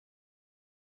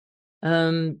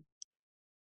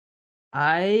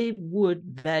 I would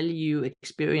value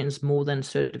experience more than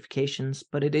certifications,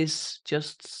 but it is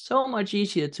just so much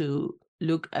easier to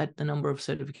look at the number of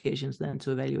certifications than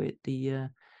to evaluate the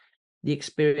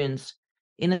experience.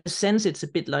 In a sense, it's a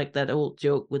bit like that old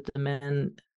joke with the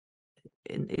man.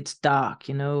 It's dark,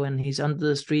 and he's under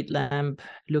the street lamp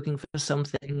looking for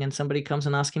something, and somebody comes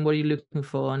and asks him, what are you looking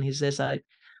for? And he says, I'm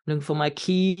looking for my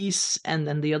keys. And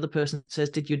then the other person says,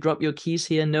 did you drop your keys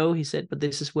here? No, he said, but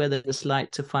this is where there's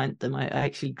light to find them. I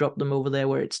actually dropped them over there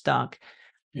where it's dark.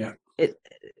 Yeah.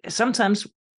 Sometimes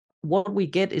what we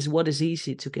get is what is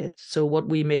easy to get. So what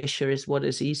we measure is what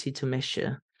is easy to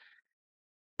measure.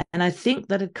 And I think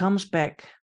that it comes back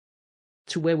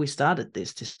to where we started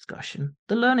this discussion: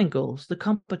 the learning goals, the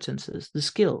competences, the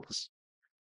skills.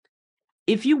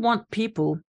 If you want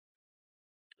people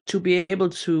to be able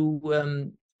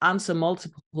to answer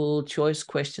multiple choice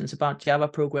questions about Java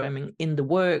programming in the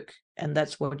work, and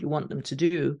that's what you want them to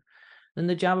do, then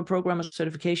the Java programmer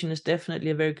certification is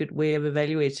definitely a very good way of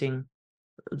evaluating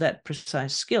that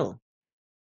precise skill.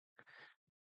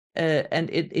 And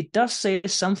it does say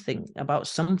something about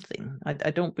something.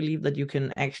 I don't believe that you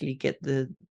can actually get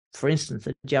for instance,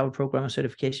 the Java programmer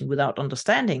certification without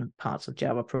understanding parts of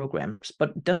Java programs,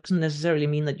 but it doesn't necessarily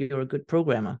mean that you're a good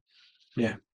programmer.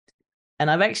 Yeah. And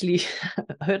I've actually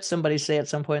heard somebody say at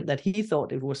some point that he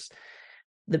thought it was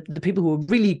the people who were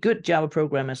really good Java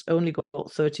programmers only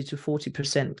got 30 to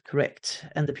 40% correct,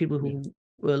 and the people who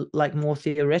were like more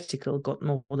theoretical got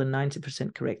more than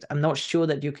 90% correct. I'm not sure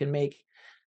that you can make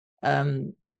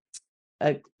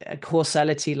a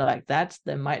causality like that.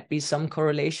 There might be some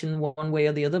correlation one way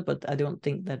or the other, but I don't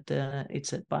think that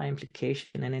it's by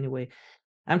implication in any way.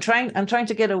 I'm trying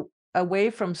to get away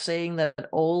from saying that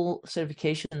all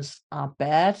certifications are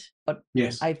bad, but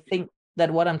Yes. I think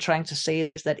that what I'm trying to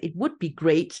say is that it would be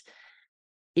great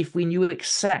if we knew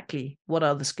exactly what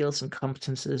are the skills and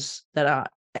competences that are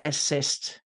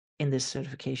assessed in this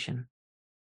certification.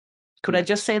 Could I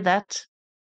just say that?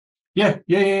 Yeah.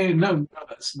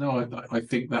 I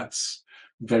think that's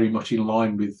very much in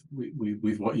line with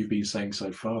what you've been saying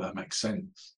so far. That makes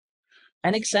sense.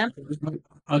 An example.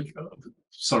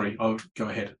 Sorry, I'll go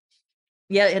ahead.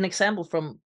 Yeah, an example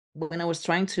from when I was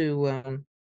trying to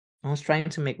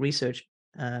make research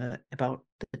about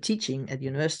the teaching at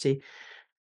university.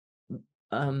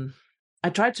 I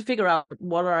tried to figure out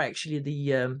what are actually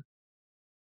the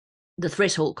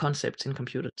threshold concepts in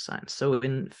computer science. So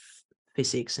in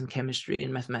physics and chemistry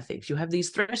and mathematics, you have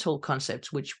these threshold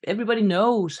concepts which everybody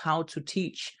knows how to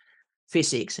teach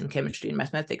physics and chemistry and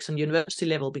mathematics on university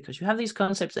level, because you have these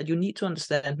concepts that you need to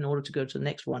understand in order to go to the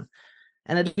next one.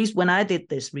 And at least when I did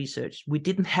this research, we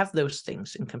didn't have those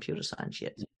things in computer science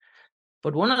yet.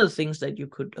 But one of the things that you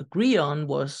could agree on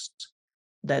was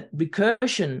that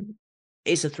recursion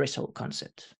is a threshold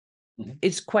concept. Mm-hmm.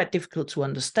 It's quite difficult to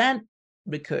understand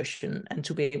recursion and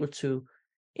to be able to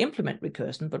implement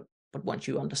recursion, but once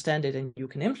you understand it and you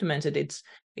can implement it,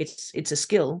 it's a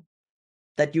skill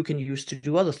that you can use to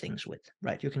do other things with,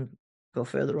 right? You can go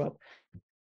further up.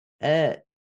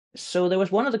 So there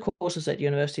was one of the courses at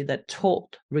university that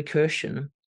taught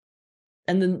recursion,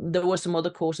 and then there were some other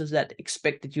courses that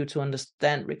expected you to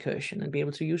understand recursion and be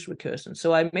able to use recursion.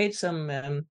 So I made some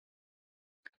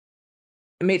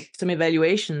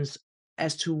evaluations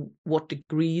as to what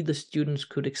degree the students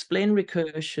could explain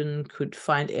recursion, could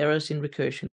find errors in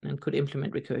recursion, and could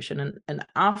implement recursion. And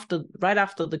right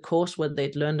after the course where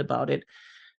they'd learned about it,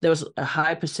 there was a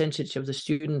high percentage of the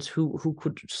students who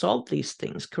could solve these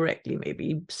things correctly,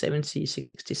 maybe 60,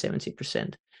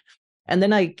 70%. And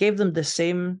then I gave them the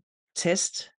same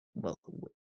test,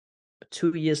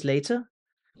 2 years later,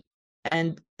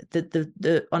 and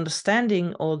the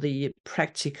understanding or the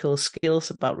practical skills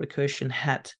about recursion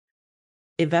had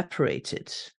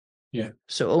evaporated. Yeah.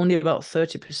 So only about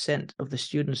 30% of the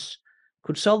students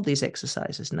could solve these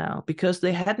exercises now, because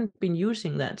they hadn't been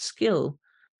using that skill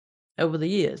over the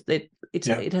years. It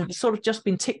has sort of just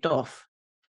been ticked off.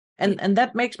 And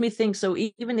that makes me think, so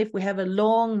even if we have a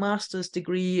long master's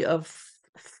degree of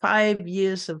 5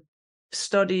 years of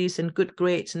studies and good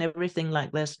grades and everything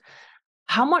like this,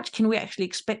 how much can we actually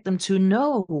expect them to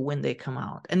know when they come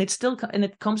out? And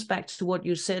it comes back to what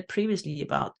you said previously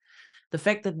about the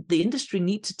fact that the industry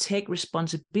needs to take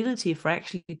responsibility for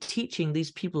actually teaching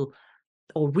these people,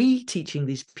 or reteaching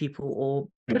these people, or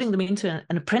putting them into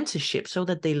an apprenticeship so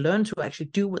that they learn to actually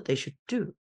do what they should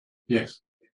do. Yes.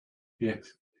 Yeah,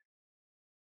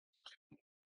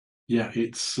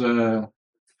 it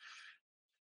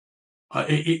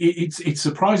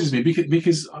surprises me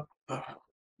because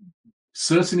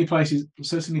certainly places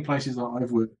that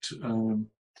I've worked,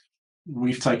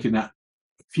 we've taken that.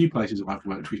 A few places I've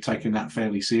worked, we've taken that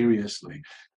fairly seriously,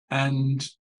 and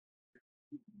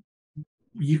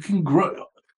you can grow.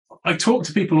 I talk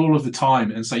to people all of the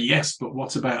time and say, yes, but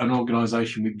what about an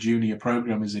organisation with junior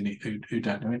programmers in it who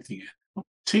don't know anything yet?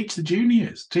 Teach the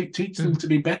juniors, teach them to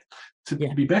be better.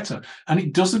 Be better, and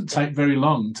it doesn't take very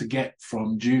long to get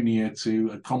from junior to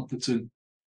a competent,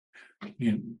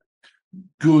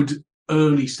 good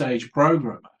early stage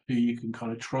programmer who you can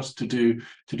kind of trust to do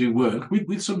work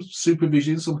with some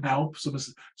supervision, some help, some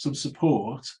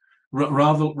support,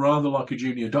 rather like a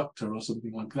junior doctor or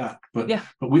something like that. But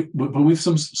with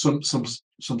some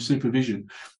supervision.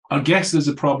 I guess there's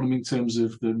a problem in terms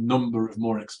of the number of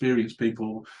more experienced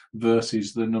people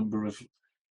versus the number of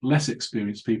less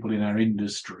experienced people in our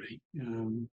industry.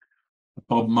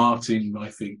 Bob Martin, I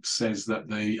think, says that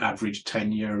the average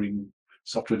tenure in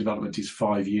software development is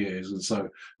 5 years, and so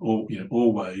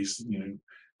always,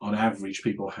 on average,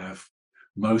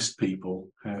 most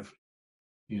people have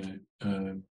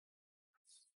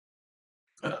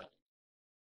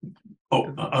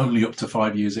only up to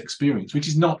 5 years experience, which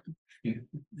is not,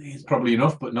 it's probably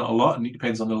enough, but not a lot, and it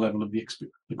depends on the level of the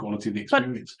quality of the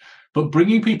experience. But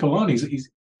bringing people on is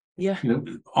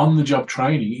on the job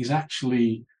training is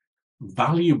actually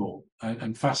valuable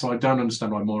and fast. I don't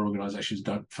understand why more organizations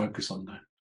don't focus on that.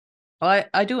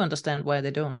 I do understand why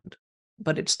they don't,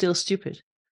 but it's still stupid.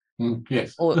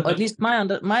 Yes. Or at least my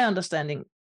understanding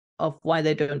of why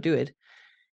they don't do it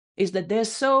is that they're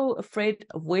so afraid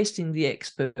of wasting the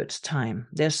experts' time.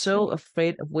 They're so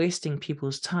afraid of wasting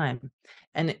people's time.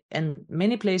 And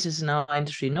many places in our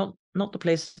industry, not the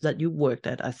places that you worked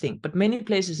at, I think, but many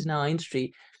places in our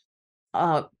industry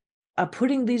are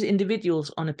putting these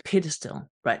individuals on a pedestal,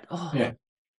 right? Oh, Yeah.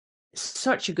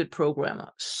 Such a good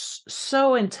programmer,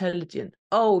 so intelligent.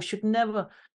 Oh, should never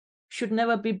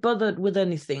be bothered with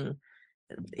anything.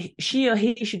 She or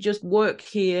he should just work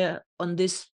here on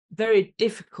this very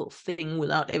difficult thing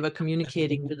without ever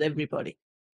communicating with everybody.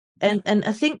 And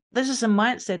I think this is a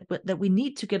mindset that we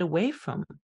need to get away from,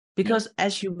 because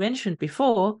as you mentioned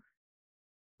before,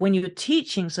 when you're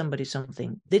teaching somebody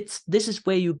something, this is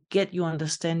where you get your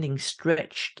understanding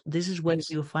stretched. This is where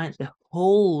you find the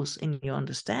holes in your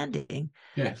understanding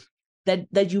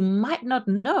that you might not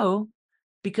know,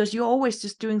 because you're always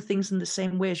just doing things in the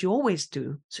same way as you always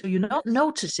do. So you're not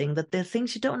noticing that there are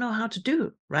things you don't know how to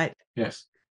do, right? Yes.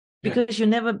 Because you're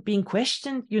never being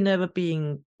questioned, you're never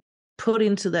being put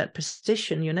into that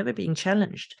position, you're never being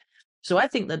challenged. So I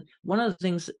think that one of the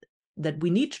things that we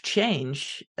need to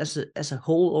change as a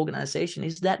whole organization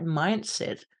is that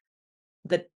mindset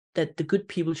that the good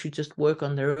people should just work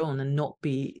on their own and not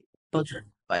be bothered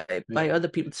by other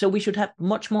people. So we should have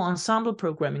much more ensemble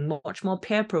programming, much more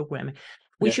pair programming.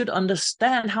 We should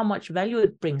understand how much value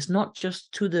it brings, not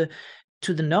just to the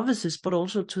novices, but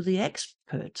also to the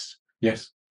experts.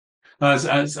 Yes.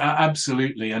 As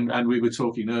absolutely, and we were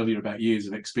talking earlier about years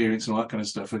of experience and all that kind of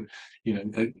stuff, and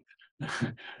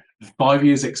 5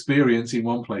 years experience in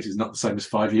one place is not the same as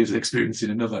 5 years experience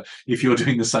in another. If you're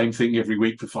doing the same thing every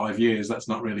week for 5 years, that's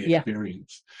not really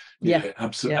experience.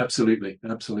 Absolutely,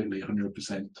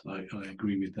 100%. I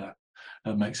agree with that.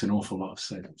 That makes an awful lot of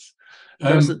sense.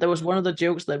 There was one of the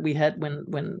jokes that we had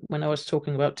when I was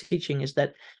talking about teaching, is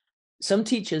that some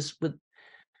teachers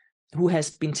who has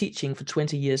been teaching for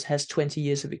 20 years has 20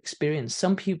 years of experience.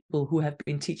 Some people who have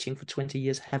been teaching for 20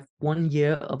 years have 1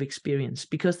 year of experience,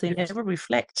 because they never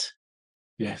reflect.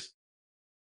 Yes,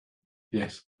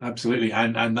 absolutely.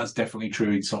 And that's definitely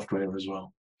true in software as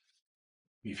well.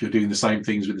 If you're doing the same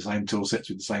things with the same tool sets,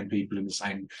 with the same people in the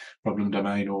same problem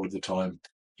domain all of the time,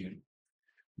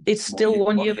 it's still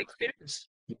 1 year of experience.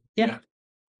 Yeah.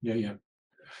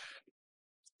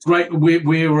 Great.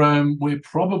 We're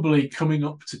probably coming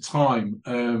up to time.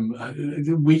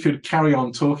 We could carry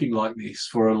on talking like this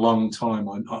for a long time.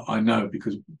 I know,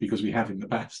 because we have in the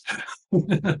past.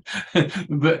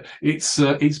 But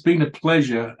it's been a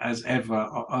pleasure as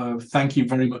ever. Thank you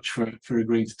very much for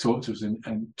agreeing to talk to us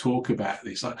and talk about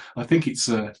this. I think it's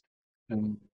a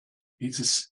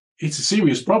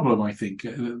serious problem. I think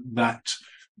that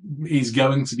is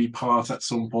going to be part at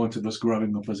some point of us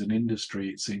growing up as an industry,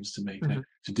 it seems to me,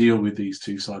 to deal with these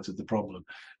two sides of the problem.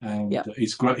 And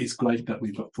it's great that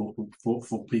we've got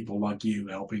thoughtful people like you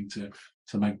helping to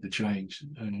make the change.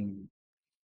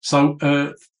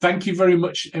 So thank you very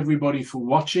much, everybody, for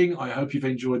watching. I hope you've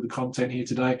enjoyed the content here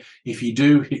today. If you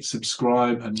do, hit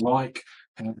subscribe and like,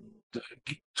 and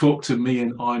talk to me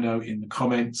and Aino in the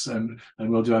comments, and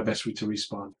we'll do our best to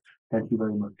respond. Thank you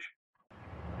very much.